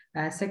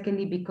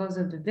 Secondly, because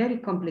of the very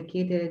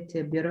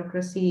complicated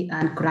bureaucracy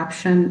and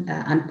corruption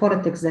and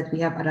politics that we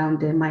have around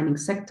the mining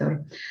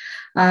sector.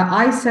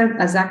 I served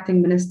as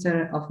acting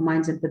Minister of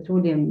Mines and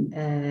Petroleum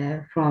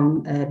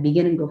from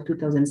beginning of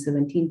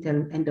 2017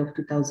 till end of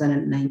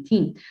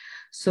 2019.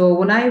 So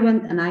when I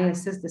went and I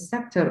assessed the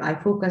sector, I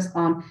focused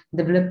on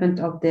development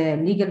of the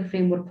legal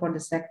framework for the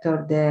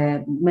sector,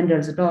 the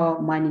minerals law,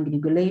 mining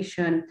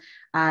regulation,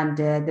 and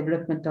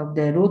development of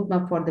the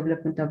roadmap for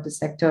development of the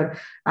sector,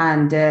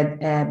 and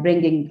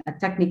bringing a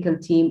technical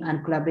team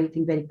and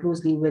collaborating very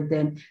closely with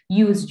the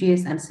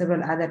USGS and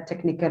several other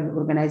technical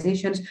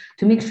organizations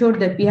to make sure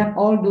that we have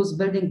all those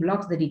building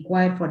blocks that are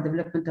required for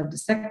development of the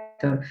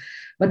sector.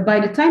 But by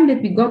the time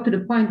that we got to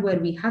the point where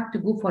we had to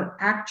go for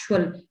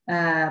actual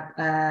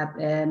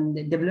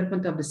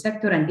development of the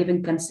sector and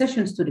giving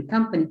concessions to the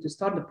company to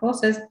start the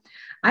process,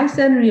 I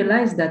suddenly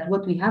realized that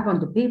what we have on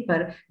the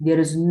paper, there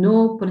is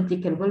no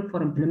political will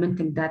for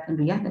implementing that in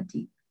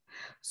reality.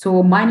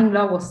 So mining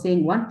law was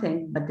saying one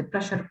thing, but the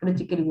pressure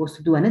politically was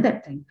to do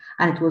another thing.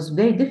 And it was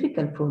very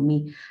difficult for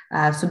me.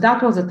 So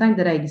that was the time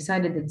that I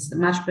decided it's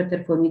much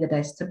better for me that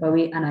I step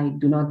away and I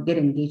do not get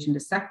engaged in the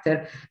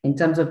sector in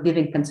terms of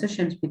giving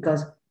concessions,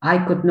 because I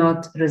could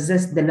not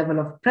resist the level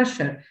of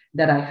pressure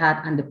that I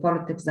had and the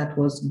politics that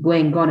was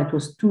going on. It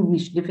was too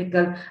much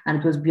difficult and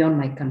it was beyond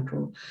my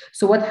control.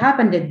 So what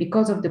happened is,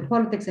 because of the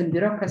politics and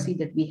bureaucracy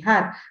that we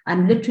had,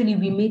 and literally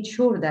we made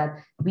sure that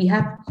we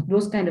have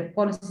those kind of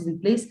policies in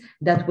place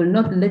that will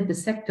not let the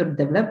sector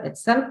develop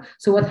itself.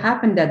 So what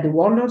happened that the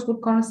warlords were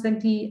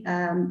constantly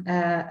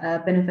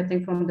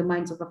benefiting from the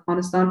mines of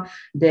Afghanistan,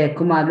 the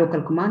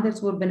local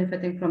commanders were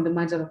benefiting from the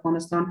mines of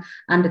Afghanistan,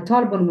 and the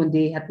Taliban, when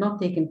they had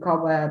not taken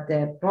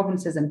the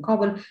provinces and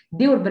Kabul,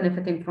 they were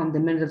benefiting from the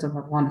minerals of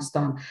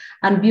Afghanistan.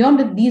 And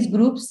beyond these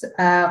groups,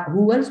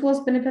 who else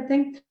was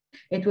benefiting?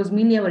 It was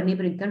mainly our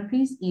neighboring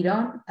countries,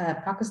 Iran,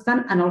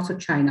 Pakistan, and also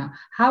China.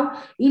 How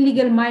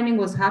illegal mining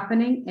was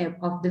happening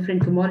of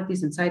different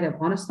commodities inside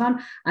Afghanistan,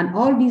 and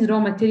all these raw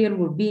material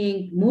were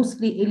being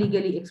mostly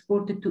illegally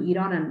exported to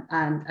Iran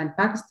and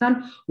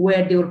Pakistan,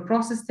 where they were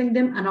processing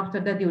them, and after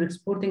that they were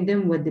exporting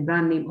them with the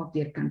brand name of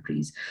their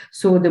countries.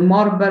 So the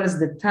marbles,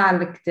 the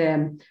talc,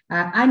 the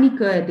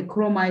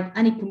chromite,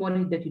 any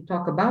commodity that you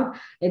talk about,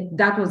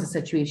 that was the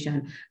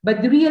situation.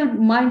 But the real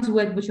mines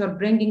which are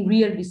bringing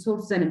real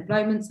resources and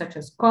employment, such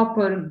as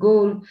copper,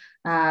 gold,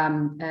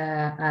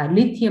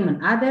 lithium,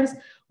 and others,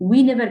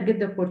 we never get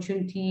the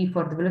opportunity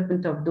for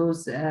development of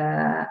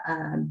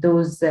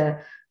those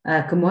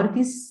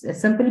commodities,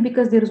 simply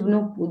because there was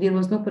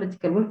no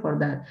political will for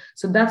that.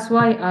 So that's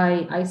why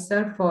I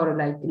served for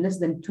like less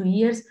than 2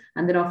 years,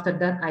 and then after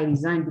that I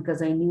resigned,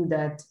 because I knew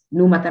that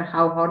no matter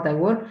how hard I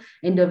work,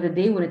 end of the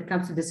day, when it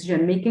comes to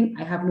decision making,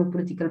 I have no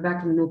political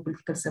backing, no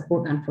political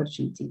support,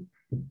 unfortunately.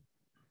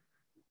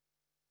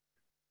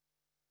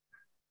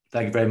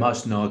 Thank you very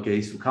much,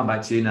 Nargis. We'll come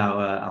back to you now,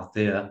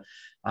 Althea.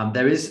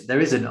 There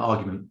is an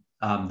argument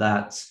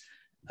that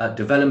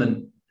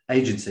developmental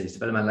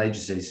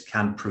agencies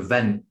can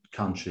prevent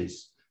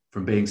countries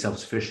from being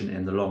self-sufficient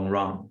in the long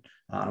run.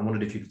 I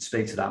wondered if you could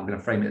speak to that. I'm going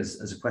to frame it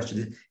as a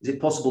question. Is it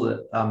possible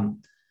that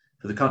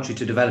for the country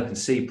to develop and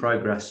see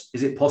progress,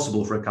 is it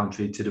possible for a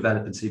country to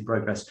develop and see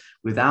progress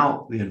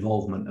without the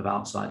involvement of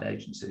outside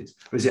agencies?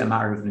 Or is it a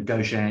matter of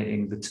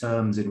negotiating the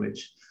terms in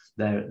which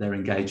they're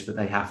engaged, but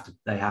they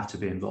have to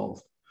be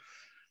involved?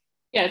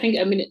 Yeah,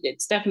 I mean,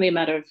 it's definitely a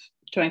matter of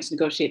trying to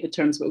negotiate the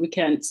terms, but we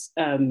can't,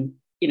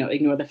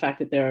 ignore the fact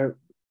that there are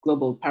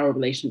global power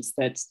relations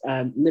that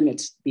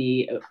limit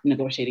the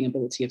negotiating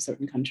ability of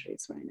certain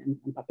countries, right,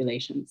 and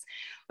populations.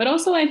 But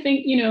also, I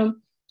think,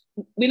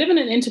 we live in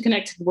an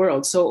interconnected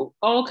world. So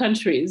all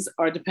countries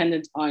are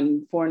dependent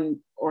on foreign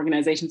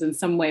organizations in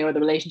some way, or the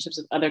relationships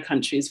of other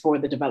countries for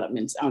the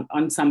development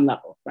on some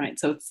level, right?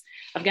 So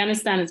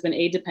Afghanistan has been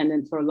aid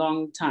dependent for a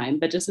long time,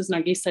 but just as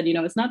Nargis said,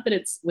 it's not that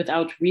it's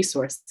without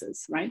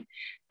resources, right?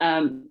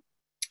 And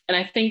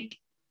I think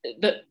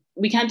that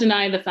we can't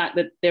deny the fact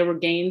that there were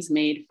gains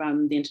made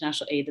from the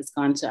international aid that's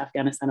gone to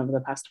Afghanistan over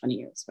the past 20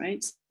 years,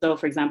 right? So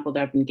for example,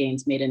 there have been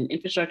gains made in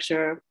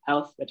infrastructure,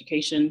 health,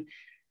 education,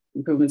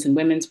 improvements in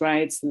women's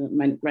rights,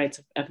 the rights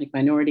of ethnic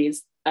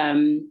minorities.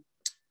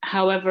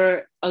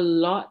 However, a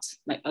lot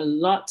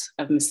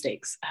of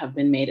mistakes have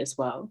been made as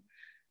well.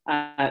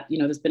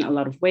 There's been a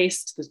lot of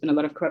waste. There's been a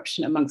lot of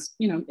corruption amongst,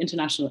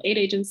 international aid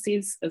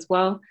agencies as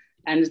well,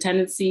 and the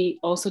tendency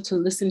also to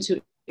listen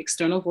to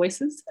external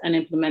voices and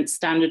implement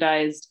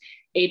standardized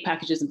aid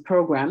packages and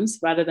programs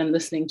rather than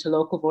listening to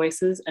local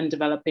voices and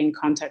developing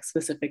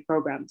context-specific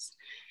programs.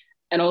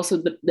 And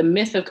also the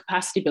myth of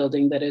capacity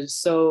building that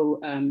is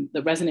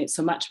that resonates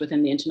so much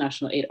within the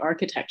international aid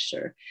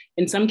architecture,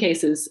 in some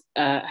cases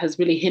has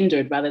really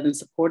hindered rather than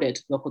supported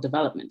local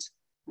development.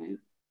 Right?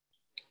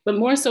 But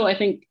more so, I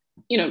think,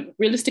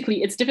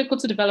 realistically, it's difficult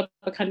to develop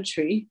a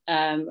country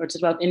or to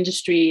develop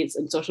industries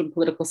and social and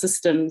political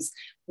systems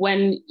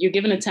when you're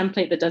given a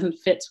template that doesn't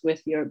fit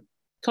with your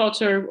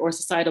culture or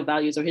societal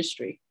values or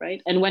history,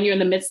 right? And when you're in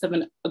the midst of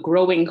a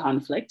growing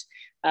conflict,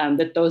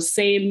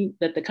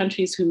 that the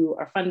countries who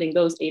are funding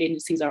those aid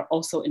agencies are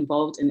also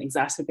involved in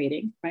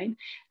exacerbating, right?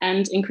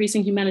 And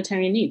increasing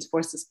humanitarian needs,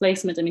 forced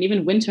displacement. I mean,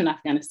 even winter in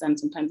Afghanistan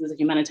sometimes is a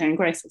humanitarian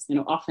crisis,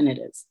 often it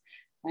is,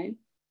 right?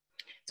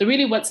 So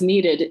really what's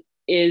needed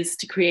is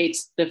to create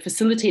the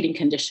facilitating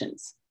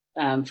conditions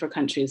for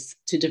countries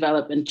to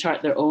develop and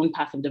chart their own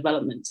path of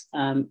development,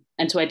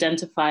 and to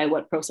identify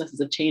what processes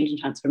of change and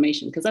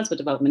transformation, because that's what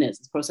development is,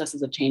 it's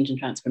processes of change and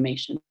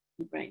transformation,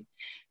 right?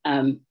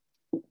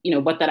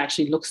 What that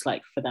actually looks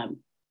like for them.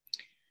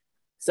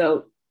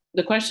 So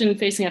the question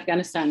facing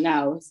Afghanistan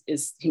now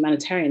is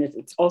humanitarian.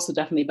 It's also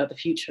definitely about the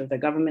future of their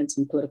governments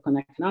and political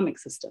and economic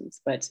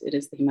systems, but it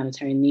is the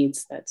humanitarian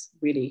needs that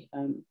really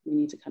we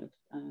need to kind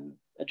of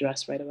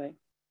address right away.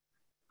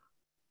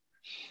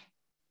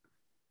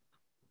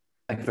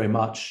 Thank you very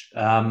much.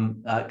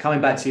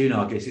 Coming back to you,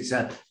 Nargis, it's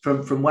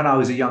from when I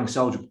was a young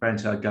soldier preparing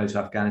to go to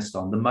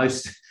Afghanistan, the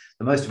most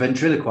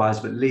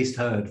ventriloquized but least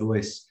heard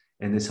voice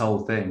in this whole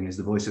thing is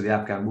the voice of the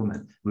Afghan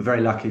woman. We're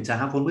very lucky to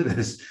have one with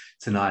us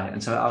tonight.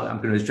 And so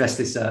I'm going to address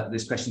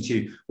this question to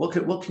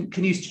you.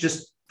 Can you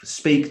just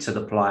speak to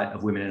the plight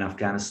of women in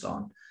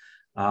Afghanistan?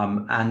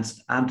 And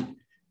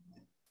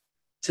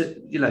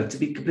to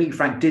be completely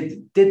frank,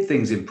 did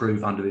things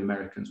improve under the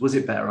Americans? Was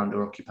it better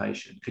under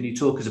occupation? Can you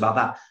talk us about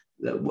that?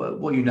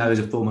 What you know as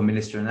a former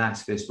minister and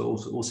activist, but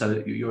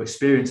also your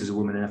experience as a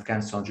woman in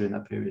Afghanistan during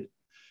that period?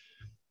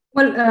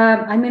 Well,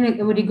 I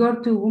mean, with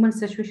regard to women's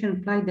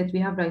situation plight that we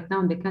have right now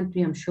in the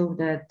country, I'm sure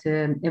that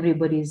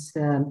everybody's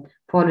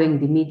following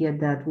the media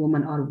that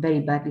women are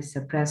very badly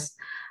suppressed.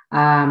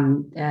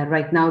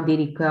 Right now, they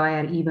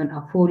require even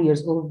a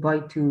 4-year-old boy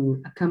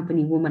to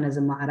accompany woman as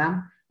a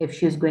mahram if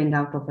she's going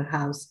out of her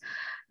house.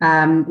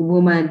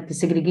 The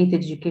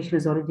segregated education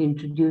is already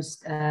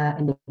introduced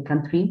in the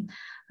country.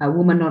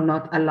 Women are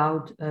not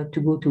allowed to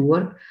go to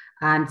work,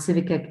 and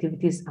civic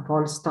activities have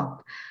all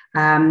stopped.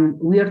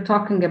 We are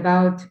talking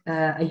about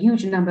a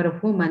huge number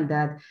of women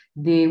that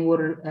they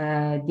were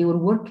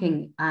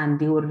working and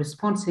they were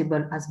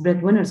responsible as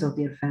breadwinners of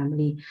their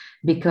family,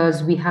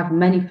 because we have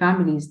many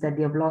families that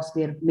they have lost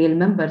their male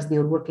members. They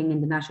are working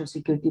in the national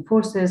security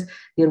forces.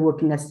 They're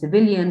working as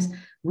civilians.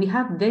 We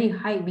had very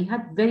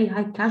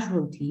high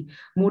casualty,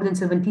 more than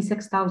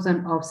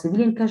 76,000 of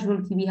civilian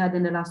casualty we had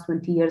in the last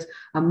 20 years,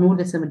 and more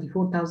than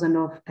 74,000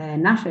 of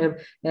national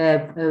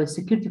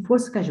security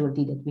force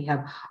casualty that we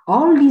have.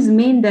 All these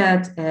men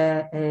that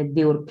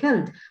they were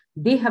killed,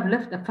 they have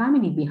left a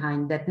family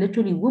behind that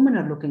literally women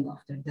are looking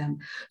after them.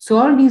 So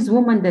all these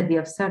women that they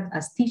have served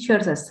as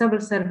teachers, as civil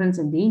servants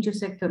in the NGO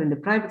sector, in the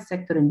private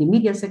sector, in the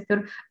media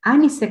sector,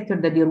 any sector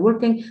that they're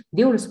working,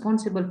 they were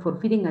responsible for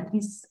feeding at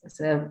least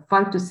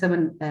 5 to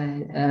 7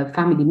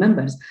 family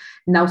members.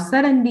 Now,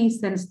 suddenly,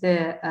 since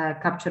the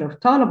capture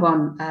of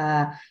Taliban,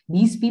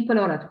 these people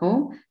are at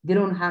home. They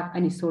don't have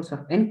any source of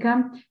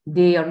income.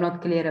 They are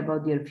not clear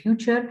about their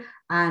future,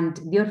 and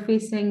they're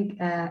facing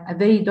a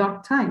very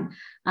dark time.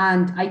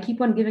 And I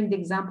keep on giving the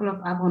example of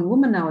Afghan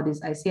women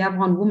nowadays. I say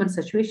Afghan women's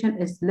situation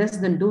is less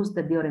than those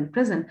that they are in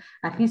prison.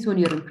 At least when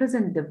you're in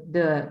prison,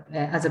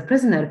 as a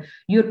prisoner,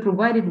 you're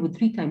provided with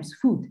 3 times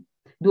food.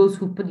 Those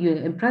who put you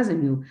in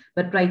prison you.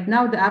 But right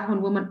now, the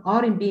Afghan women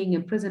are being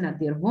in prison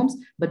at their homes,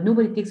 but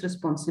nobody takes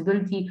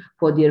responsibility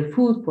for their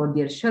food, for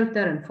their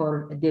shelter, and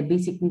for their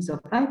basic needs of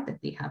life that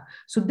they have.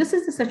 So this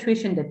is the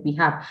situation that we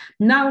have.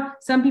 Now,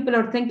 some people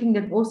are thinking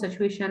that all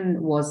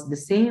situation was the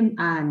same,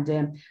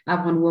 and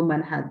Afghan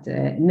women had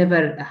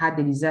never had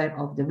the desire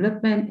of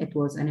development. It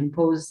was an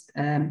imposed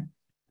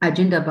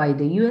agenda by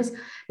the US.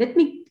 Let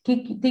me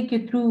take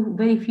you through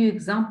very few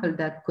examples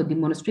that could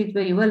demonstrate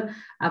very well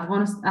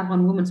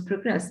Afghan women's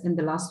progress in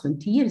the last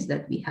 20 years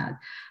that we had.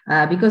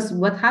 Because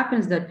what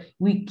happens that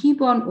we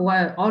keep on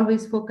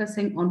always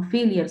focusing on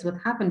failures, what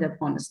happened in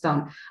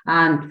Afghanistan,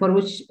 and for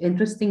which,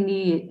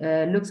 interestingly,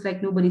 looks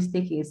like nobody's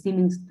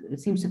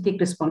seems to take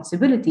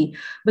responsibility.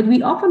 But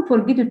we often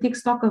forget to take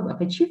stock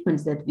of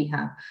achievements that we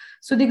have.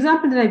 So the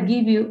example that I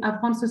gave you,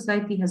 Afghan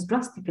society has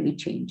drastically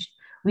changed.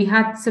 We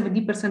had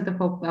 70%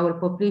 of our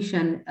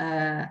population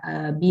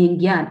being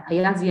young,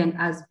 as young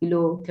as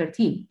below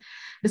 13.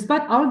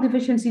 Despite all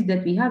deficiencies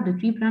that we have, the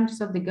 3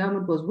 branches of the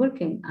government was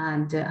working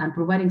and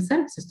providing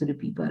services to the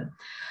people.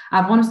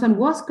 Afghanistan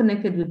was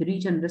connected with the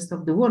region and rest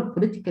of the world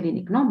politically and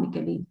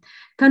economically.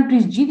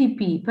 Country's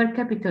GDP per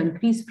capita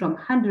increased from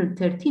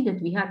 130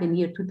 that we had in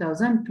year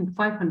 2000 to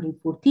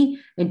 540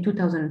 in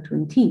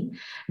 2020.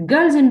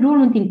 Girls'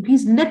 enrollment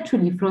increased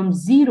literally from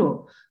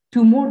 0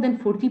 to more than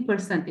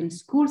 40% in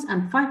schools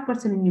and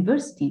 5% in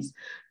universities.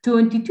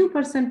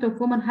 22% of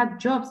women had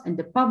jobs in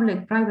the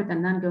public, private,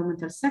 and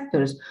non-governmental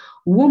sectors.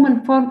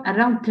 Women formed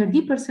around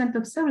 30%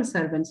 of civil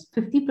servants,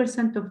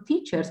 50% of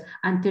teachers,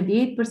 and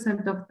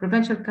 38% of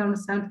provincial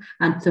councils,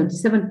 and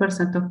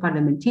 27% of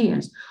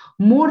parliamentarians.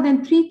 More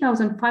than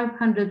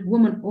 3,500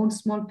 women own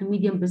small to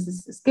medium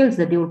business skills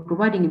that they were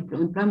providing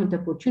employment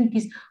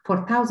opportunities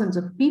for thousands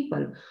of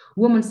people.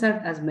 Women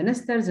served as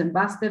ministers,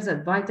 ambassadors,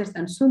 advisors,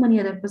 and so many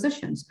other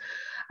positions.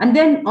 And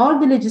then all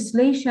the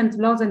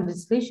laws and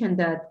legislation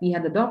that we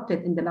had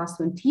adopted in the last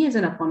 20 years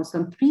in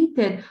Afghanistan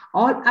treated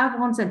all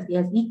Afghans as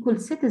equal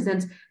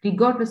citizens,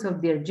 regardless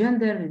of their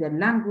gender, their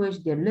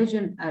language, their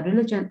religion,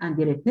 and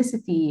their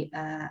ethnicity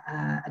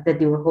that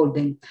they were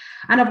holding.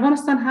 And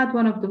Afghanistan had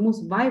one of the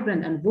most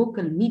vibrant and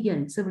vocal media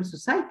and civil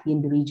society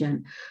in the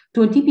region.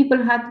 20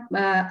 people had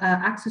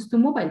access to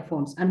mobile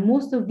phones, and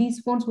most of these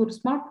phones were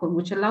smartphones,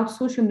 which allowed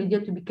social media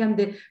to become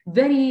the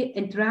very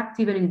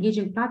interactive and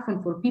engaging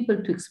platform for people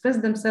to express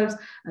themselves,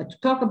 to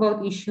talk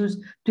about issues,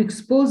 to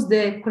expose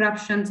the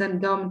corruptions and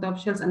government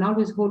officials, and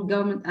always hold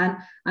government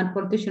and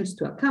politicians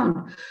to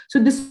account. So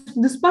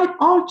despite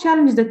all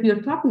challenges that we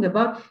are talking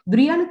about, the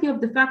reality of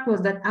the fact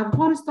was that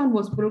Afghanistan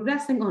was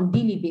progressing on a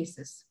daily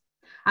basis.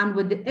 And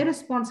with the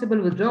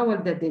irresponsible withdrawal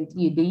that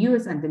the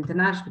US and the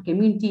international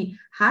community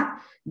had,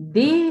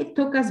 they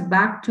took us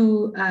back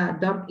to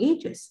dark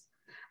ages.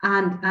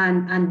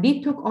 And they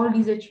took all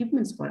these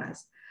achievements for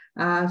us.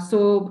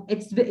 So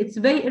it's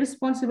very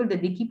irresponsible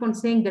that they keep on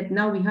saying that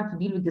now we have to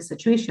deal with the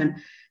situation.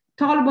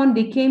 Taliban,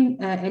 they came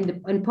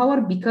in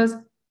power because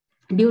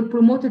they were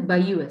promoted by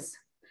US.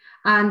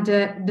 And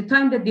the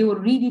time that they were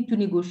ready to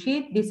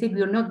negotiate, they said,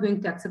 we are not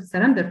going to accept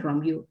surrender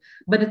from you.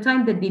 But the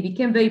time that they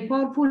became very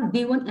powerful,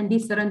 they went and they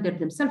surrendered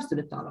themselves to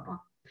the Taliban.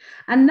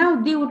 And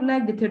now they would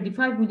like the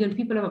 35 million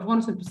people of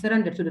Afghanistan to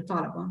surrender to the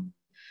Taliban.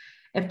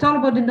 If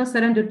Taliban did not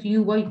surrender to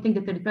you, why do you think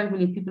the 35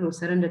 million people will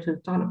surrender to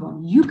the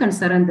Taliban? You can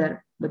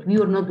surrender, but we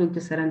are not going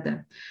to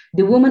surrender.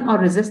 The women are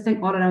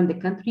resisting all around the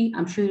country.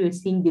 I'm sure you're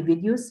seeing the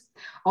videos.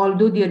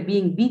 Although they are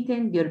being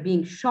beaten, they're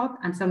being shot,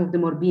 and some of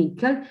them are being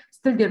killed,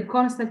 still they're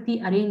constantly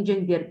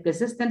arranging their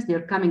resistance.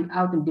 They're coming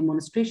out in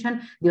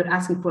demonstration. They're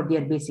asking for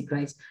their basic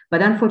rights.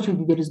 But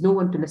unfortunately, there is no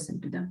one to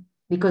listen to them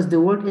because the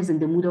world is in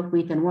the mood of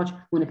wait and watch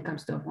when it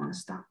comes to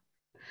Afghanistan.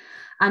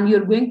 And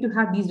you're going to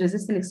have these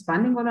resistance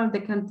expanding all around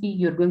the country.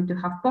 You're going to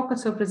have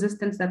pockets of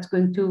resistance that's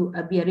going to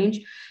be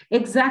arranged.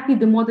 Exactly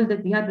the model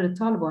that we had with the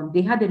Taliban.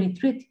 They had a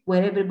retreat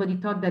where everybody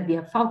thought that they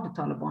have fought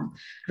the Taliban.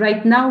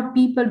 Right now,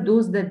 people,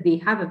 those that they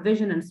have a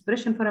vision and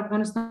inspiration for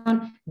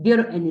Afghanistan,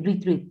 they're in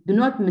retreat. Do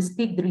not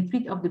mistake the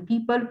retreat of the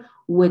people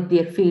with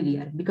their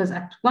failure, because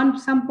at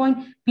some point,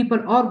 people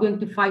are going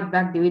to fight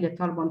back the way the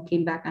Taliban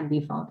came back and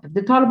they fought. If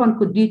the Taliban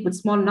could do it with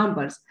small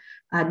numbers,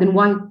 then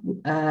why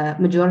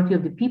majority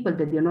of the people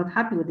that they're not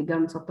happy with the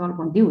governments of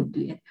Taliban, they would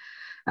do it.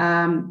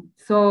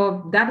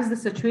 So that is the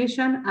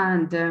situation.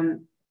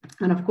 And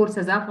of course,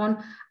 as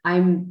Afghan,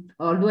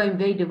 although I'm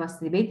very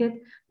devastated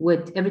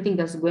with everything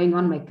that's going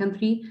on in my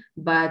country,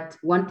 but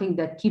one thing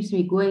that keeps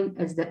me going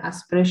is the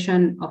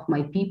aspiration of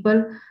my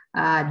people,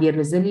 their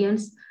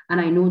resilience. And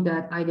I know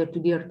that either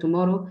today or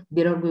tomorrow,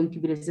 there are going to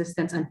be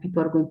resistance and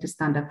people are going to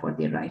stand up for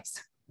their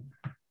rights.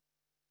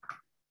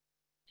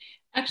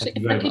 Actually,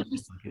 if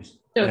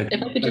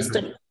I could just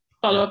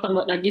follow up on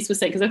what Nargis was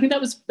saying, because I think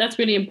that's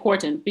really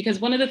important,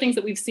 because one of the things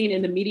that we've seen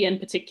in the media in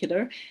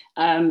particular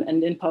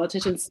and in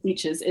politicians'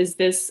 speeches is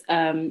this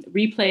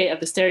replay of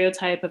the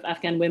stereotype of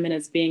Afghan women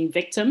as being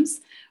victims,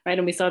 right?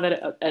 And we saw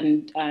that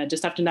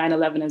just after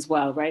 9/11 as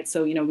well, right?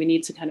 So, we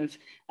need to kind of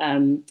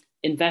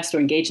invest or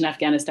engage in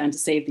Afghanistan to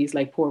save these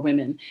like poor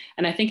women.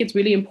 And I think it's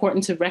really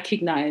important to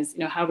recognize,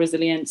 how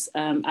resilient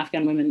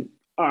Afghan women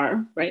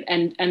are, right?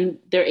 And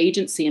their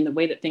agency and the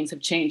way that things have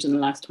changed in the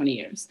last 20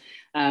 years.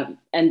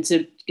 And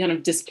to kind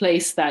of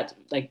displace that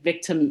like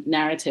victim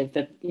narrative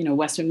that,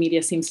 Western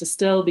media seems to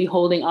still be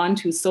holding on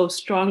to so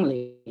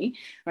strongly,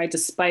 right?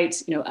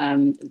 Despite,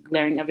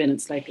 glaring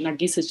evidence like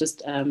Nargis has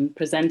just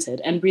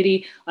presented, and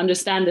really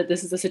understand that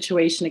this is a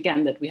situation,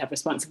 again, that we have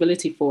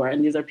responsibility for.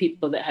 And these are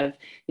people that have,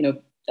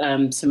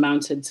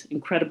 surmounted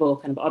incredible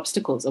kind of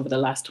obstacles over the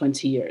last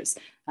 20 years.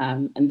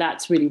 And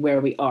that's really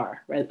where we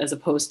are, right? As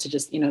opposed to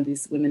just,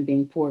 these women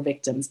being poor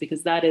victims,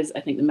 because that is, I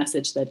think, the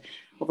message that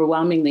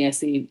overwhelmingly I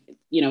see,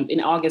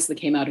 in August that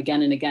came out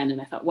again and again. And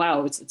I thought,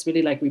 wow, it's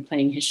really like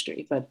replaying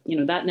history. But,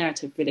 that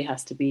narrative really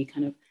has to be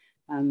kind of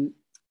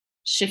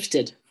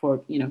shifted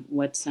for,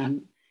 what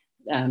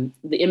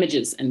the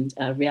images and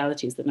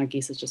realities that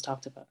Nargis has just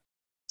talked about.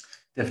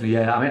 Definitely,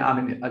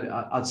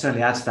 yeah. I'd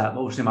certainly add to that.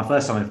 But obviously, my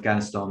first time in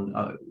Afghanistan,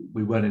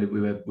 we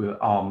were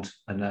armed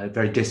and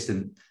very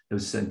distant. There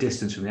was a certain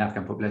distance from the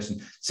Afghan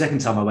population.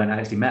 Second time I went, I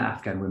actually met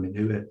Afghan women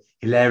who were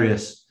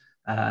hilarious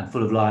and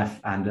full of life,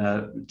 and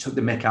took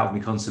the mick out of me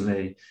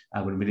constantly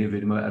when we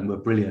interviewed them, and were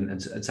brilliant. And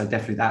so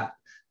definitely that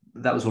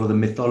was one of the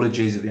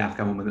mythologies of the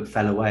Afghan woman that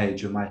fell away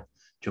during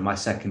my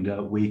second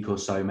week or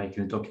so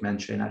making a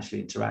documentary and actually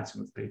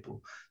interacting with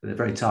people. But they're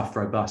very tough,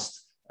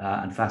 robust,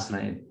 and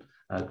fascinating.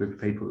 Group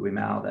of people that we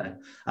met out there.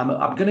 I'm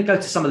going to go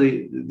to some of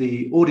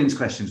the audience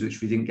questions,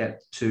 which we didn't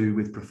get to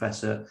with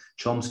Professor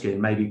Chomsky,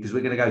 and maybe because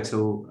we're going to go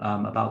till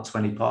about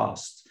 20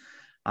 past.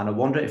 And I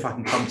wonder if I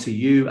can come to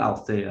you,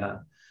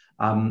 Althea.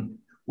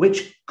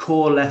 Which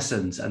core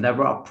lessons, and there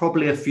are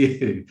probably a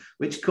few,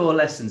 which core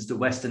lessons do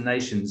Western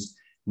nations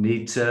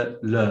need to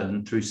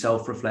learn through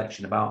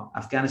self-reflection about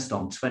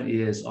Afghanistan 20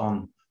 years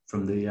on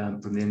from the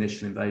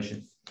initial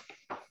invasion?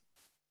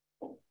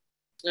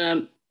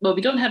 Well,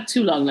 we don't have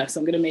too long left, so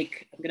I'm going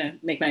to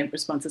make my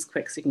responses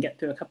quick so you can get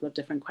through a couple of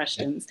different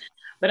questions. Yeah.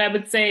 But I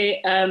would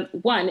say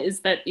one is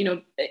that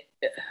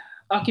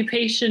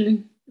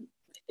occupation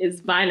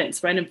is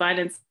violence, right? And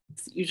violence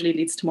usually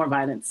leads to more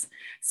violence.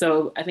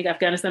 So I think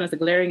Afghanistan is a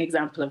glaring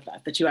example of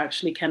that you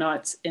actually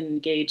cannot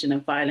engage in a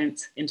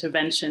violent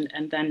intervention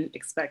and then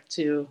expect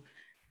to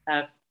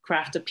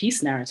craft a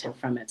peace narrative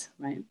from it,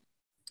 right?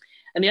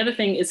 And the other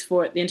thing is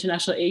for the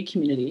international aid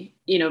community.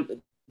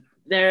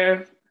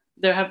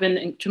 There have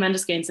been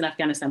tremendous gains in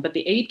Afghanistan, but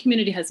the aid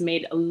community has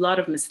made a lot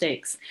of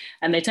mistakes,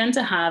 and they tend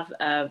to have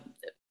a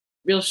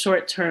real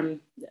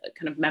short-term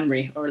kind of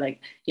memory or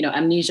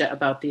amnesia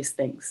about these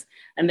things.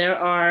 And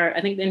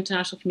I think the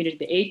international community,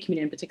 the aid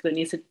community in particular,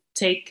 needs to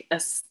take a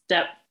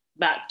step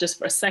back just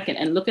for a second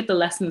and look at the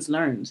lessons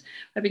learned,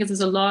 right? Because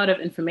there's a lot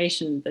of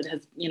information that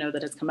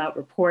has come out,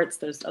 reports.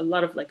 There's a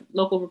lot of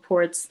local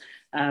reports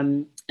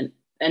and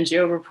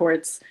NGO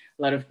reports,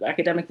 a lot of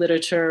academic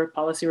literature,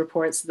 policy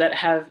reports that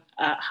have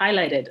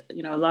highlighted,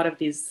 a lot of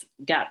these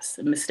gaps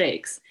and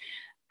mistakes.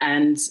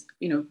 And,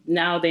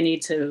 now they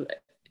need to,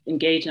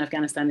 engage in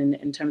Afghanistan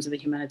in terms of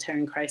the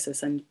humanitarian crisis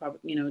and,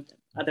 you know,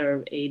 other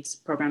aid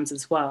programs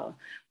as well.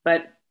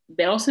 But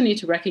they also need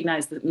to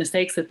recognize the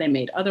mistakes that they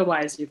made.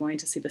 Otherwise, you're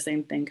going to see the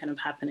same thing kind of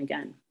happen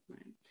again.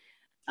 Right?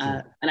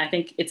 And I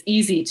think it's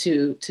easy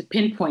to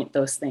pinpoint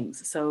those things.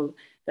 So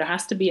there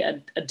has to be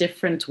a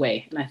different way.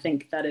 And I think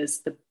that is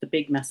the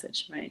big message,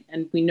 right?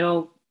 And we know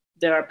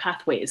there are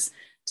pathways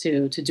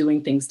to doing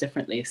things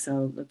differently. So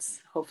let's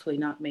hopefully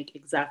not make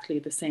exactly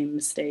the same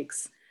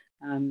mistakes.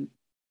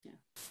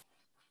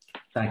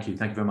 Thank you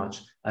very much.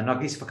 And I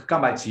guess if I could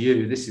come back to you,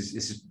 this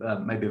is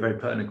maybe a very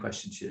pertinent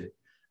question to you.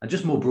 And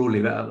just more broadly,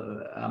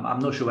 I'm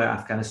not sure where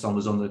Afghanistan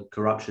was on the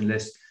corruption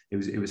list.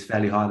 It was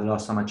fairly high the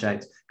last time I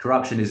checked.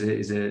 Corruption has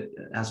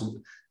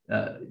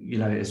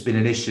been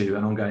an issue,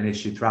 an ongoing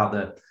issue throughout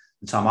the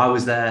time I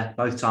was there,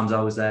 both times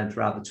I was there, and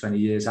throughout the 20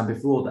 years and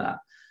before that,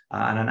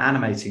 and an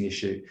animating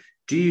issue.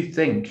 Do you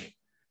think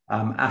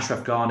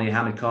Ashraf Ghani,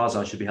 Hamid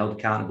Karzai should be held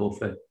accountable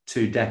for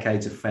 2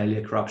 decades of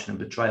failure, corruption, and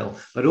betrayal?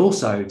 But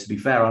also, to be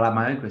fair, I'll add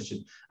my own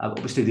question.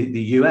 Obviously,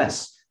 the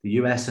US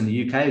and the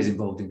UK is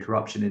involved in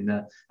corruption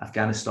in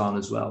Afghanistan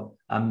as well.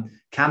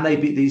 Can they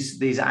be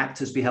these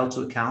actors be held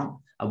to account?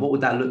 And what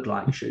would that look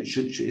like?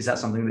 Is that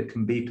something that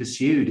can be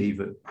pursued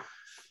even?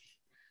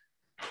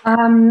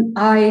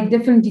 I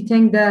definitely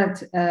think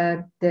that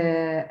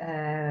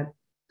the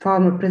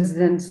former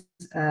presidents,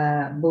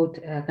 both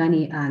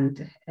Ghani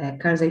and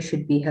Karzai,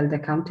 should be held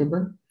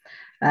accountable.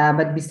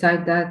 But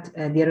beside that,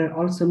 there are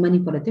also many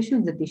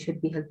politicians that they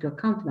should be held to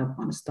account in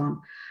Afghanistan.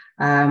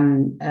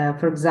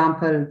 For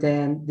example,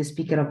 the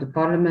Speaker of the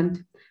Parliament,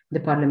 the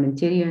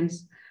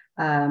parliamentarians,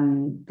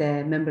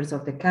 the members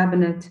of the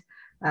cabinet,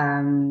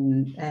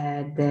 and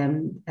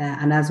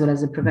as well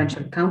as the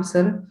Provincial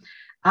Council.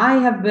 I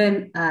have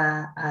been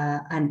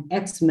an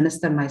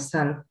ex-minister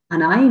myself,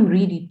 and I am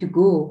ready to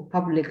go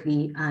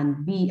publicly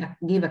and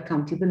give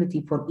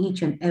accountability for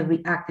each and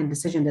every act and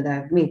decision that I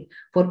have made,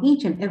 for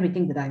each and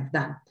everything that I've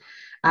done.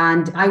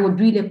 And I would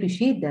really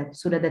appreciate that,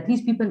 so that at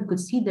least people could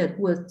see that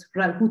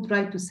who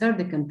tried to serve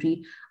the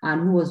country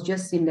and who was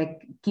just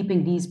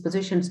keeping these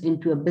positions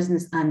into a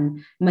business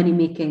and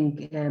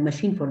money-making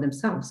machine for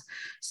themselves.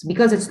 So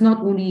because it's not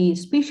only,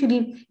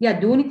 especially,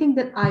 the only thing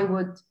that I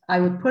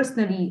would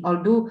personally,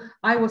 although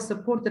I was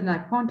supported and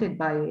appointed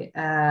by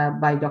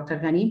Dr.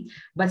 Ghani,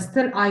 but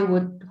still I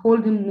would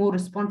hold him more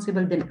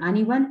responsible than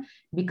anyone,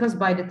 because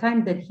by the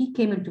time that he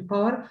came into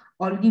power,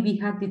 already we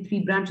had the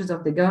 3 branches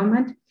of the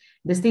government.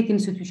 The state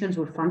institutions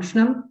were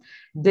functional.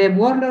 The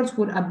warlords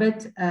were a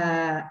bit,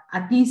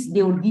 at least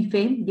they were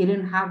defamed. They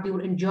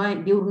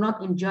were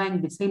not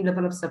enjoying the same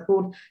level of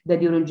support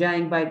that they were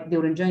enjoying by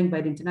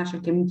the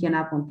international community and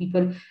Afghan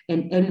people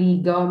in early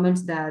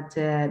governments that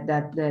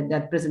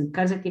President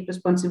Karzai took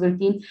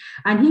responsibility.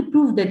 And he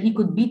proved that he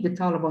could beat the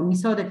Taliban. We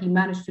saw that he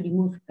managed to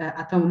remove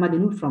Atam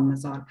Madinur from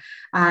Mazar.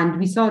 And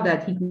we saw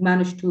that he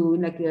managed to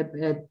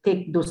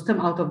take Dostum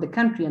out of the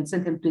country and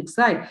send him to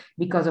exile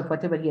because of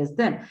whatever he has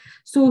done.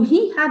 So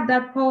he had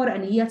that power,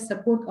 and he had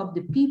support of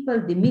the people,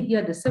 the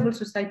media, the civil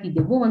society,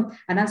 the women,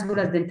 and as well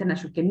as the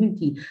international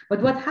community.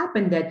 But what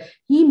happened that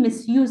he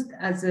misused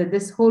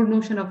this whole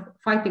notion of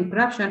fighting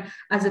corruption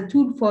as a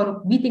tool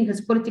for beating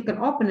his political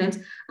opponents,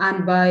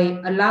 and by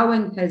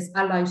allowing his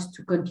allies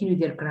to continue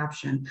their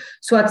corruption.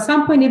 So at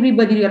some point,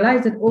 everybody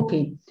realized that,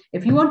 okay,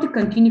 if you want to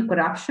continue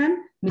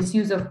corruption,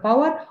 misuse of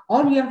power,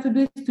 all you have to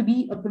do is to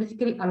be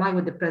politically aligned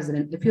with the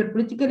president. If you're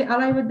politically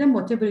aligned with them,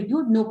 whatever you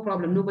do, no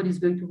problem. Nobody's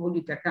going to hold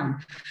you to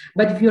account.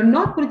 But if you're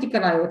not politically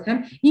aligned with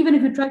him, even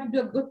if you try to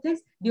do good things,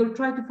 they'll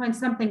try to find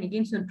something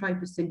against you and try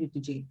to send you to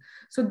jail.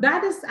 So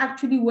that is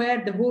actually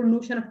where the whole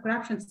notion of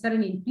corruption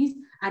suddenly increased,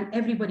 and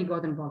everybody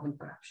got involved in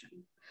corruption.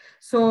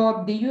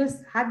 So the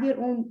US had their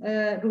own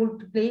role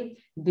to play.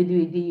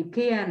 The UK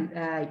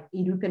and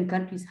European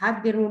countries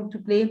had their role to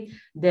play.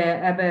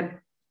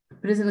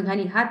 President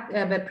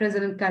Ghani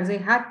President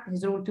Karzai had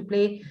his role to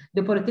play.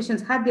 The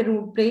politicians had their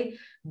role to play.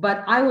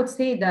 But I would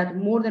say that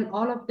more than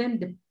all of them,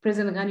 the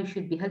President Ghani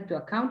should be held to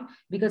account,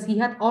 because he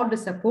had all the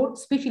support,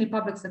 especially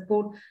public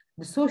support,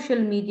 the social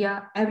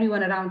media,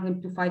 everyone around him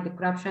to fight the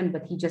corruption,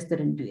 but he just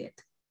didn't do it.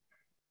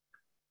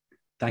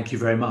 Thank you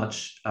very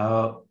much.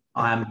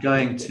 I am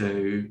going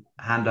to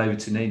hand over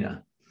to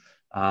Nina.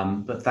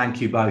 But thank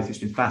you both. It's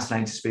been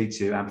fascinating to speak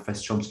to you, and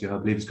Professor Chomsky, who I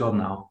believe is gone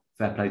now.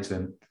 Fair play to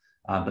him.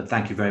 But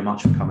thank you very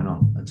much for coming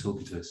on and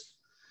talking to us.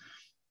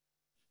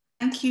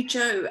 Thank you,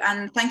 Joe,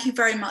 and thank you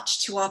very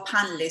much to our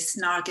panellists,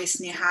 Nargis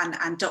Nihan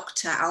and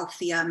Dr.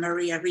 Althea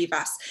Maria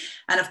Rivas,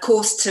 and of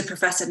course to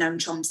Professor Noam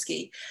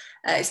Chomsky.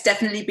 It's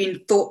definitely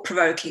been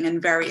thought-provoking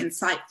and very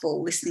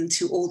insightful listening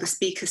to all the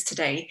speakers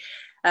today.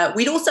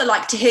 We'd also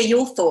like to hear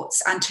your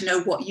thoughts and to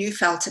know what you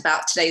felt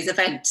about today's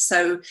event.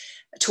 So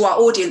to our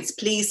audience,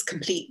 please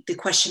complete the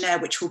questionnaire,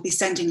 which we'll be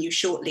sending you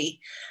shortly.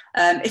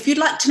 If you'd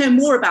like to know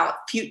more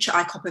about future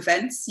ICOP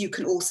events, you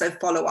can also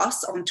follow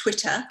us on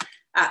Twitter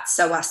at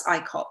SOAS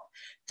ICOP.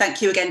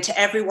 Thank you again to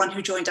everyone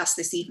who joined us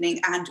this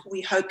evening, and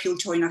we hope you'll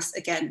join us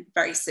again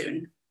very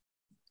soon.